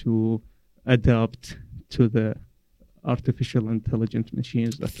going to adapt to the artificial intelligent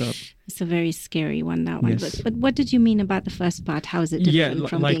machines that are... It's a very scary one, that one. Yes. But what did you mean about the first part? How is it different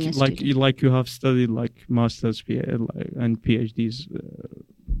from being a student? You have studied masters and PhDs,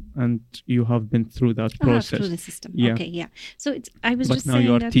 and you have been through that process. Through the system. Yeah. Okay, yeah. So I was but just now saying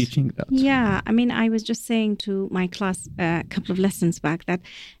you are that, teaching that. Yeah, I mean, I was just saying to my class a couple of lessons back that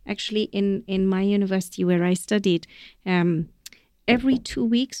actually in my university where I studied, every 2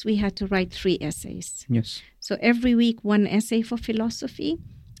 weeks we had to write 3 essays. Yes. So every week 1 essay for philosophy,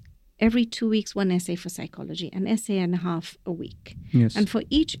 every 2 weeks, one essay for psychology, an essay and a half a week. Yes. And for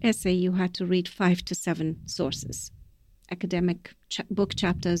each essay, you had to read 5 to 7 sources, academic book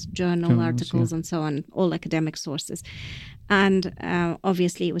chapters, journal articles, and so on, all academic sources. And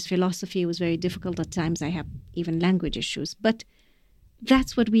obviously, it was philosophy. It was very difficult at times. I have even language issues. But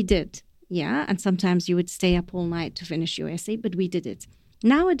that's what we did. Yeah. And sometimes you would stay up all night to finish your essay, but we did it.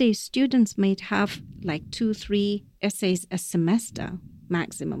 Nowadays, students might have like 2-3 essays a semester,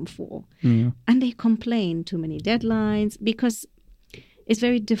 maximum 4. Yeah. And they complain too many deadlines because it's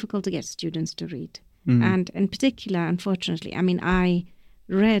very difficult to get students to read. And in particular, unfortunately, I mean, I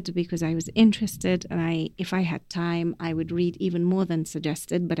read because I was interested, and if I had time, I would read even more than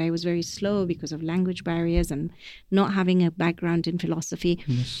suggested, but I was very slow because of language barriers and not having a background in philosophy.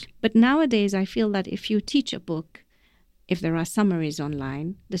 Yes. But nowadays, I feel that if you teach a book, if there are summaries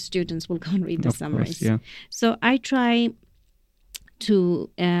online, the students will go and read the Of summaries. course, yeah. So I try to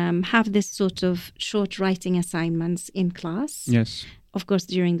have this sort of short writing assignments in class. Yes. Of course,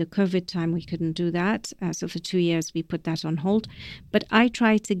 during the COVID time, we couldn't do that. So for 2 years, we put that on hold. But I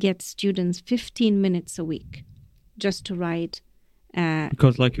try to get students 15 minutes a week just to write.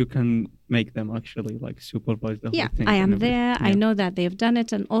 Because like you can make them actually like supervise the whole thing. I am there. I know that they've done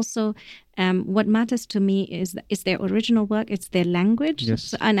it. And also what matters to me is their original work. It's their language. Yes.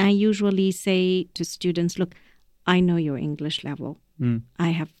 So, and I usually say to students, look, I know your English level. I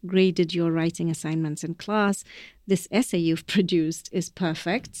have graded your writing assignments in class. This essay you've produced is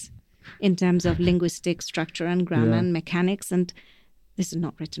perfect in terms of linguistic structure and grammar and mechanics, and this is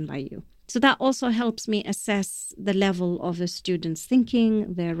not written by you. So that also helps me assess the level of a student's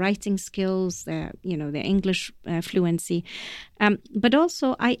thinking, their writing skills, their English fluency. But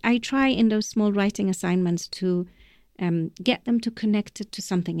also I try in those small writing assignments to get them to connect it to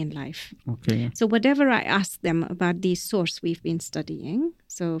something in life. Okay. So whatever I ask them about the source we've been studying,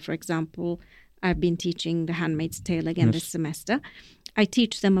 so for example, I've been teaching The Handmaid's Tale again this semester. I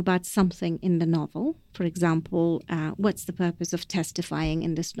teach them about something in the novel. For example, what's the purpose of testifying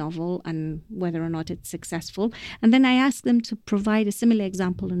in this novel and whether or not it's successful. And then I ask them to provide a similar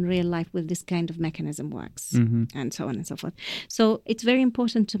example in real life with this kind of mechanism works, and so on and so forth. So it's very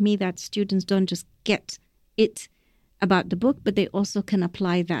important to me that students don't just get it about the book, but they also can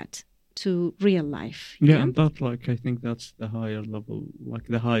apply that to real life. Yeah, and that, like, I think that's the higher level, like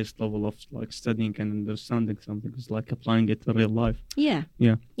the highest level of like studying and understanding something is like applying it to real life. Yeah.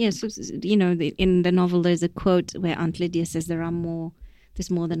 So, in the novel, there's a quote where Aunt Lydia says there's more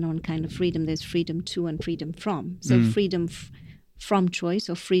than one kind of freedom. There's freedom to and freedom from. So freedom from choice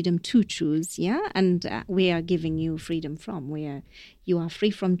or freedom to choose, and we are giving you freedom from. You are free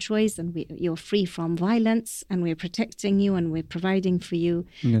from choice, and you're free from violence, and we're protecting you, and we're providing for you.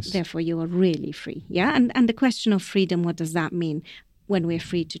 Yes. Therefore, you are really free, And the question of freedom, what does that mean? When we're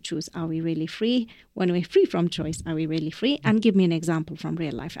free to choose, are we really free? When we're free from choice, are we really free? And give me an example from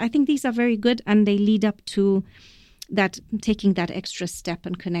real life. I think these are very good, and they lead up to that, taking that extra step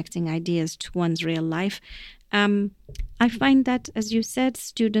and connecting ideas to one's real life. I find that, as you said,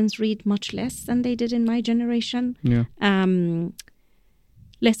 students read much less than they did in my generation. Yeah.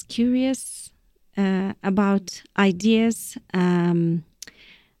 Less curious about ideas,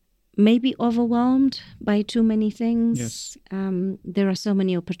 maybe overwhelmed by too many things. Yes. There are so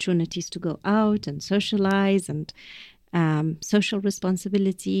many opportunities to go out and socialize, and social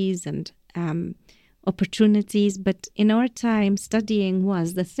responsibilities and opportunities, but in our time, studying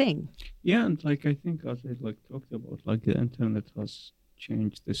was the thing. Yeah, and like I think, as I talked about, like the internet has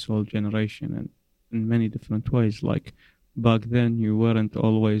changed this whole generation and in many different ways. Like back then, you weren't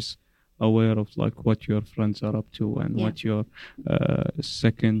always aware of like what your friends are up to and what your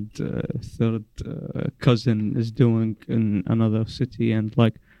second, third cousin is doing in another city, and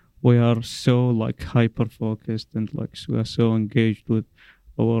like we are so like hyper focused and like we are so engaged with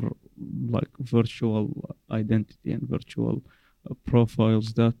our like virtual identity and virtual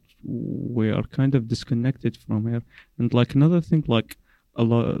profiles that we are kind of disconnected from here. And like another thing, like a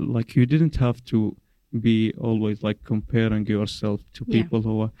lot, like you didn't have to be always like comparing yourself to people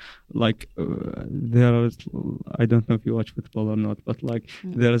who are like there is, I don't know if you watch football or not, but like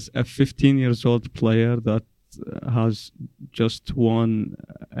there's a 15 years old player that has just won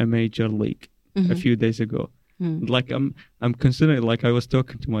a major league a few days ago. Like I'm considering, like I was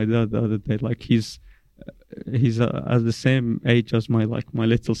talking to my dad the other day, like he's at the same age as my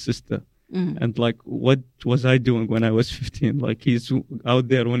little sister, and like what was I doing when I was 15? Like he's out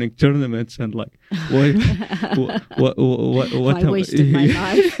there winning tournaments, and like what I wasted my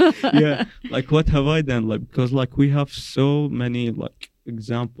life. Yeah, like what have I done? Like because like we have so many like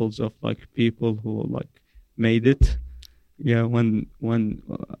examples of like people who like made it, when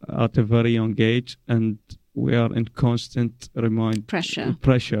at a very young age, and we are in constant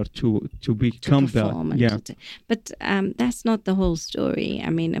pressure to become that. Yeah. But that's not the whole story. I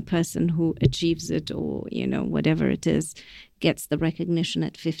mean, a person who achieves it, or whatever it is, gets the recognition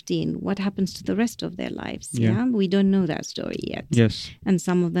at 15. What happens to the rest of their lives? Yeah, we don't know that story yet. Yes. And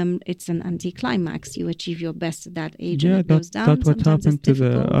some of them, it's an anticlimax. You achieve your best at that age, and it goes down. That's what Sometimes happened it's to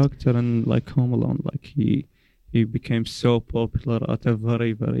difficult. the actor in like Home Alone. Like he became so popular at a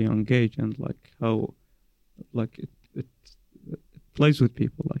very, very young age, and like how like it plays with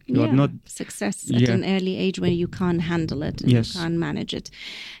people. Like you are not success at an early age where you can't handle it and you can't manage it.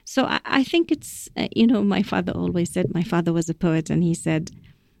 So I think it's my father always said, my father was a poet, and he said,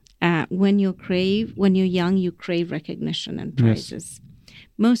 when you're young, you crave recognition and prizes.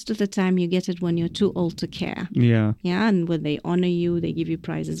 Most of the time you get it when you're too old to care. Yeah. And when they honor you, they give you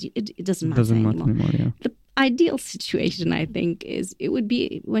prizes. It doesn't matter anymore. The ideal situation, I think, is it would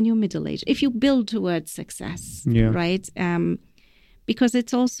be when you're middle-aged. If you build towards success, right? Because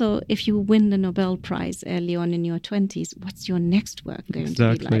it's also, if you win the Nobel Prize early on in your 20s, what's your next work going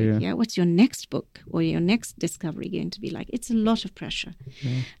to be like? Yeah. What's your next book or your next discovery going to be like? It's a lot of pressure.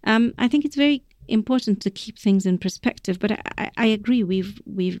 Yeah. I think it's very important to keep things in perspective, but I agree.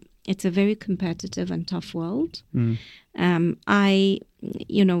 It's a very competitive and tough world. We have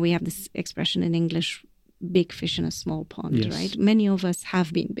this expression in English, big fish in a small pond, right? Many of us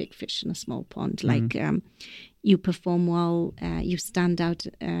have been big fish in a small pond. Like you perform well, you stand out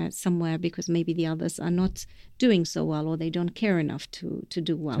somewhere because maybe the others are not doing so well, or they don't care enough to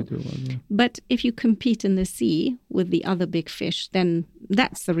do well. But if you compete in the sea with the other big fish, then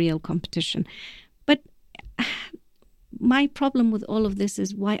that's the real competition. But my problem with all of this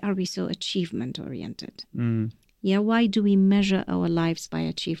is, why are we so achievement oriented? Why do we measure our lives by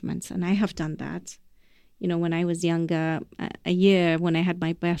achievements? And I have done that. When I was younger, a year when I had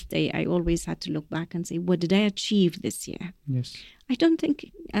my birthday, I always had to look back and say, what did I achieve this year? Yes. I don't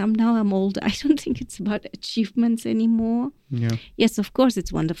think, now I'm older, I don't think it's about achievements anymore. Yeah. Yes, of course,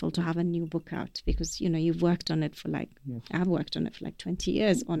 it's wonderful to have a new book out because, you've worked on it for I've worked on it for 20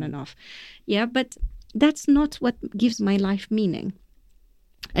 years on and off. Yeah, but that's not what gives my life meaning.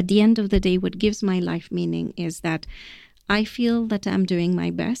 At the end of the day, what gives my life meaning is that I feel that I'm doing my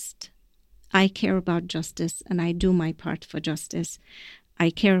best. I care about justice, and I do my part for justice.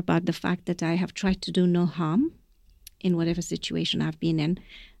 I care about the fact that I have tried to do no harm in whatever situation I've been in.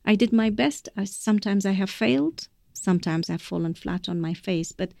 I did my best. Sometimes I have failed. Sometimes I've fallen flat on my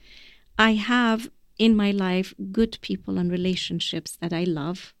face. But I have in my life good people and relationships that I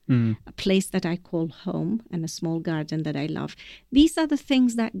love, a place that I call home, and a small garden that I love. These are the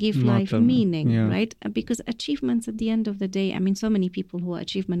things that give life meaning, right? Because achievements at the end of the day, I mean, so many people who are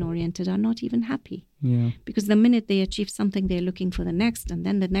achievement oriented are not even happy. Yeah. Because the minute they achieve something, they're looking for the next, and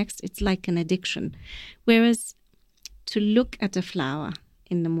then the next. It's like an addiction. Whereas to look at a flower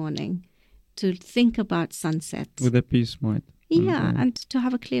in the morning, to think about sunset with a peace mind. Yeah, and to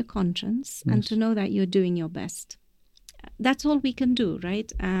have a clear conscience and to know that you're doing your best. That's all we can do,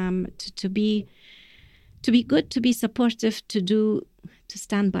 right? To be good, to be supportive, to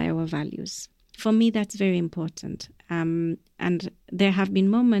stand by our values. For me, that's very important. And there have been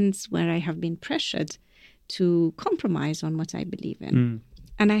moments where I have been pressured to compromise on what I believe in.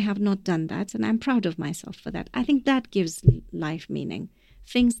 And I have not done that, and I'm proud of myself for that. I think that gives life meaning.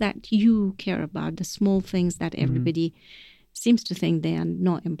 Things that you care about, the small things that everybody seems to think they are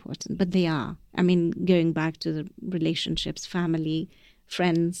not important, but they are. I mean, going back to the relationships, family,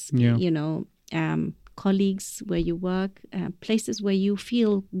 friends, colleagues where you work, places where you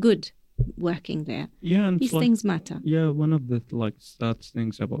feel good working there. Yeah, and these things matter. Yeah, one of the sad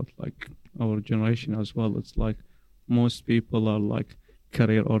things about our generation as well, it's most people are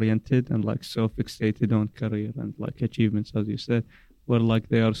career oriented and so fixated on career and achievements, as you said, where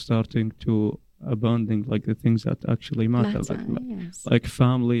they are starting to abandoning the things that actually matter.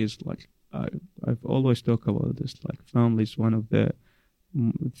 Family is I've always talked about this. Family is one of the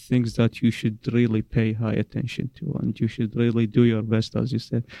things that you should really pay high attention to, and you should really do your best, as you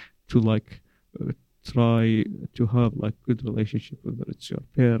said, to try to have good relationship, whether it's your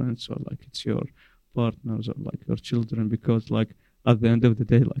parents or it's your partners or your children, because at the end of the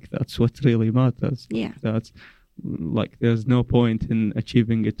day, that's what really matters. That's there's no point in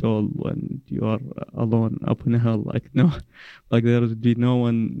achieving it all when you are alone up in a hill. There would be no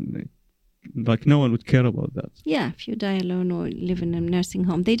one would care about that. Yeah, if you die alone or live in a nursing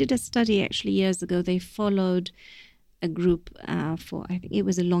home. They did a study actually years ago. They followed a group for, I think it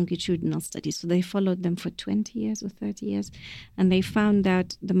was a longitudinal study. So they followed them for 20 years or 30 years. And they found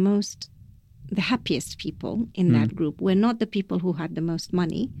that the most the happiest people in that group were not the people who had the most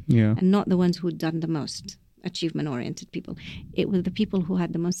money and not the ones who'd done the most achievement-oriented people. It was the people who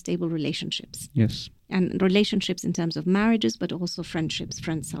had the most stable relationships. Yes. And relationships in terms of marriages, but also friendships,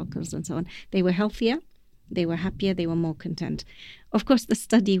 friend circles, and so on. They were healthier, they were happier, they were more content. Of course, the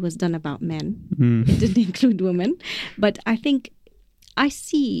study was done about men. It didn't include women. But I think I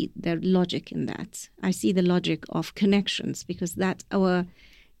see the logic in that. I see the logic of connections, because that our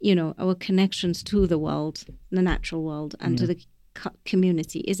connections to the world, the natural world, and to the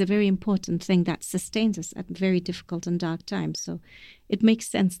community is a very important thing that sustains us at very difficult and dark times. So it makes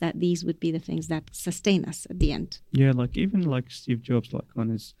sense that these would be the things that sustain us at the end. Yeah, like even like Steve Jobs, like on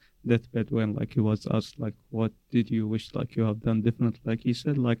his deathbed, when like he was asked like, what did you wish like you have done different? Like he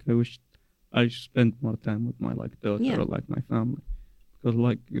said, like I wish I spent more time with my like daughter or like my family, because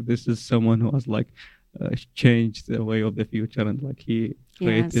like this is someone who has like changed the way of the future, and like he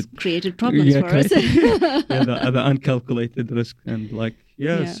created problems for us. The uncalculated risk, and like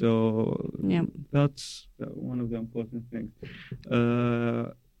so that's one of the important things.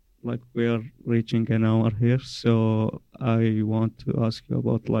 Like we are reaching an hour here, so I want to ask you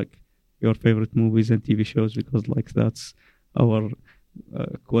about like your favorite movies and TV shows, because like that's our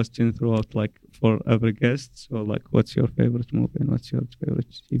question throughout, like for every guest. So like, what's your favorite movie and what's your favorite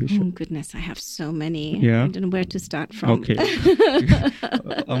TV show? Oh goodness, I have so many. Yeah. I don't know where to start from. Okay.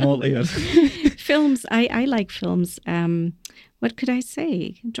 I'm all ears. Films, I like films. What could I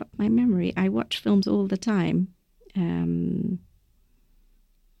say? Drop my memory. I watch films all the time.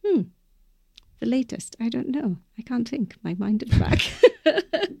 The latest, I don't know. I can't think. My mind is back.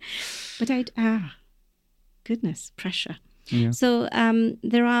 But goodness, pressure. Yeah. So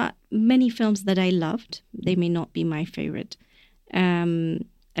there are many films that I loved. They may not be my favorite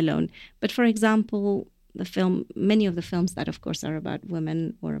alone. But for example, many of the films that, of course, are about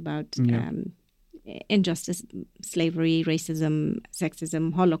women or about injustice, slavery, racism,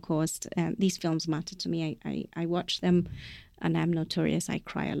 sexism, Holocaust, these films matter to me. I watch them, and I'm notorious. I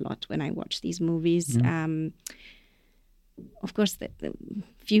cry a lot when I watch these movies. Yeah. Of course, a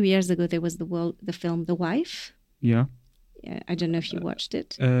few years ago, there was the film The Wife. Yeah. I don't know if you watched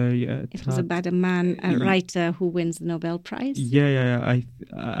it. Yeah, it was about a writer who wins the Nobel Prize. Yeah.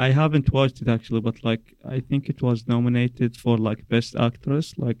 I haven't watched it actually, but like I think it was nominated for like Best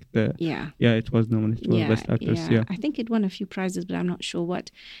Actress. Like it was nominated for Best Actress. Yeah, I think it won a few prizes, but I'm not sure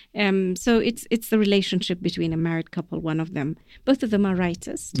what. So it's the relationship between a married couple. One of them, both of them are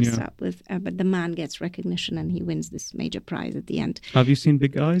writers to start with, but the man gets recognition and he wins this major prize at the end. Have you seen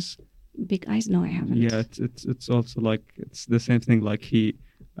Big Eyes? Big Eyes? No, I haven't. Yeah, it's also like it's the same thing. Like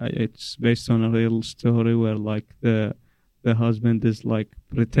it's based on a real story where like the husband is like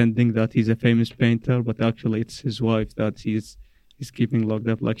pretending that he's a famous painter, but actually it's his wife that he's keeping locked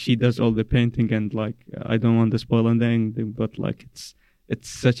up. Like she does all the painting, and like I don't want to spoil anything, but like it's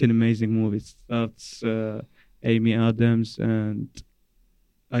such an amazing movie. It starts Amy Adams, and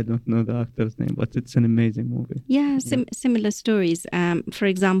I don't know the actor's name, but it's an amazing movie. Yeah, similar stories. For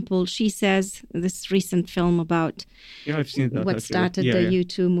example, she says this recent film about I've seen that, what started the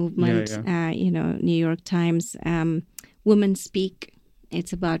U2 movement. New York Times. Women Speak.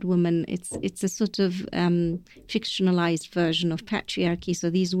 It's about women. It's a sort of fictionalized version of patriarchy. So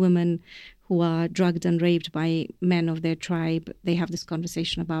these women who are drugged and raped by men of their tribe, they have this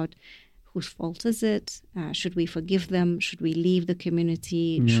conversation about whose fault is it? Should we forgive them? Should we leave the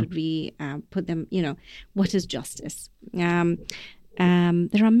community? Yeah. Should we put them, what is justice? There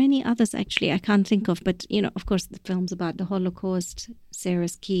are many others, actually, I can't think of. But, of course, the films about the Holocaust,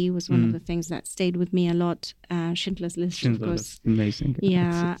 Sarah's Key was one of the things that stayed with me a lot. Schindler's List, of course. Amazing.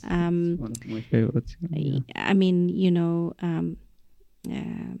 Yeah. It's one of my favorites. Yeah. I mean,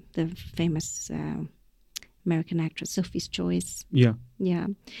 the famous American actress Sophie's Choice. Yeah.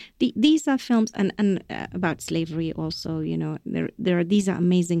 These are films and about slavery also. These are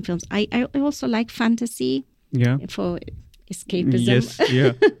amazing films. I also like fantasy. Yeah. For escapism. Yes.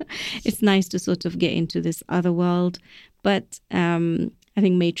 Yeah. It's nice to sort of get into this other world, but I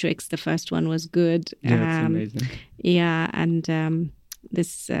think Matrix, the first one, was good. Yeah, it's amazing. Yeah, and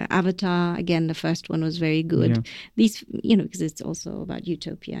this Avatar, again, the first one was very good. Yeah. These, because it's also about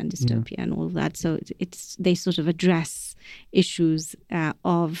utopia and dystopia and all of that. So they sort of address issues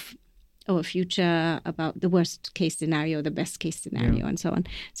of a future, about the worst case scenario, the best case scenario, and so on.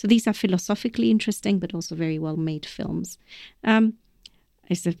 So these are philosophically interesting, but also very well made films.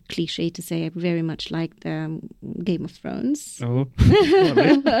 It's a cliche to say I very much like the Game of Thrones. Oh,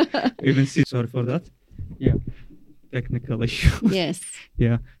 really? Even sorry for that. Yeah. Technical issue. Yes.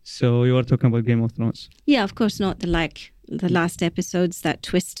 Yeah. So you were talking about Game of Thrones. Yeah, of course, not the the last episodes, that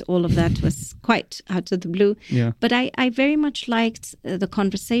twist, all of that was quite out of the blue. Yeah. But I very much liked the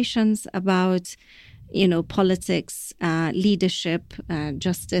conversations about, politics, leadership,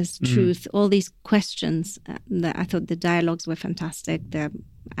 justice, truth, all these questions. I thought the dialogues were fantastic. The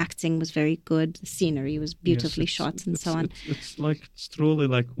acting was very good. The scenery was beautifully shot and so on. It's truly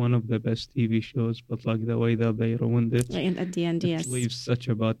like one of the best TV shows, but like the way that they ruined it. And at the end, it leaves such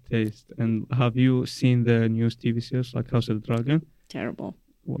a bad taste. And have you seen the news TV series like House of the Dragon? Terrible.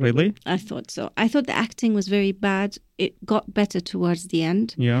 Really? I thought so. I thought the acting was very bad. It got better towards the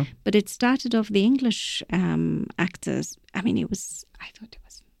end. Yeah. But it started off the English actors. I mean, I thought it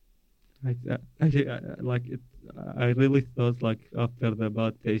was. I really thought like after the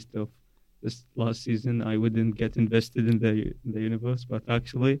bad taste of this last season, I wouldn't get invested in the universe, but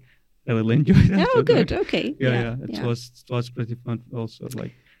actually I really enjoyed it. Oh, good. Okay. Yeah. It was pretty fun also.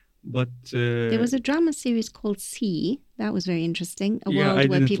 But there was a drama series called C that was very interesting. I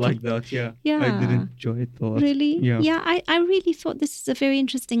didn't like that. Yeah, I didn't enjoy it a lot. Really? Yeah. I really thought this is a very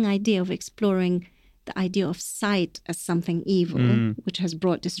interesting idea of exploring the idea of sight as something evil, which has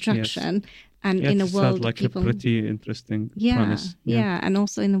brought destruction, and in a world like people, a pretty interesting premise. Yeah, and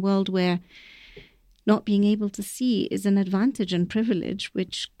also in a world where not being able to see is an advantage and privilege,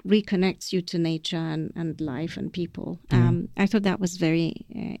 which reconnects you to nature and life and people. I thought that was very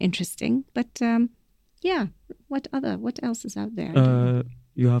interesting. But what else is out there?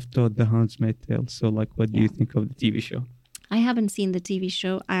 You have taught The Handmaid's Tale. So, what do you think of the TV show? I haven't seen the TV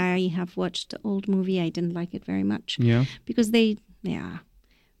show. I have watched the old movie. I didn't like it very much. Yeah. Because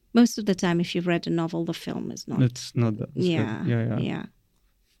most of the time, if you've read a novel, the film is not. It's not that. Yeah.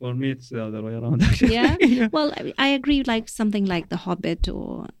 For me, it's the other way around, actually. Yeah? Well, I agree, something like The Hobbit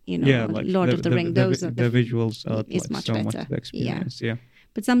or, Lord of the Rings. Those are the visuals are much so better. much the experience, yeah.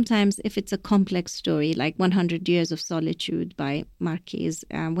 But sometimes if it's a complex story, like 100 Years of Solitude by Marquez,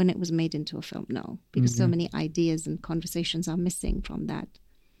 when it was made into a film, no. Because so many ideas and conversations are missing from that.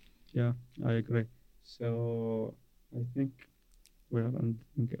 Yeah, I agree. So, I think we're ending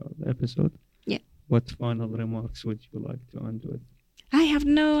the episode. Yeah. What final remarks would you like to end with? I have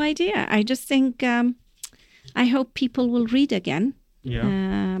no idea. I just think I hope people will read again.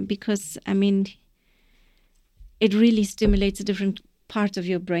 Yeah. Because, I mean, it really stimulates a different part of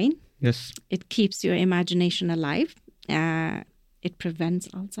your brain. Yes. It keeps your imagination alive. It prevents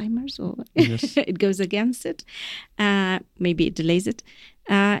Alzheimer's, or it goes against it. Maybe it delays it.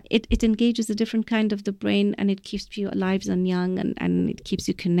 It engages a different kind of the brain, and it keeps you alive and young, and it keeps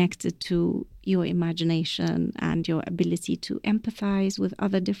you connected to your imagination and your ability to empathize with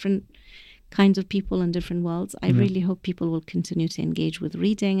other different kinds of people in different worlds. I really hope people will continue to engage with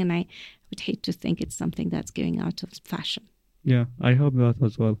reading, and I would hate to think it's something that's going out of fashion. Yeah, I hope that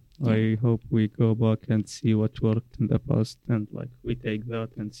as well. Yeah. I hope we go back and see what worked in the past, and we take that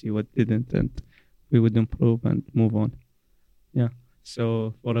and see what didn't, and we would improve and move on. Yeah.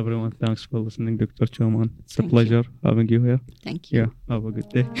 So for everyone, thanks for listening, Dr. Choman. It's a pleasure having you here. Thank you. Yeah. Have a good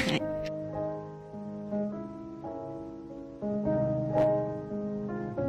day.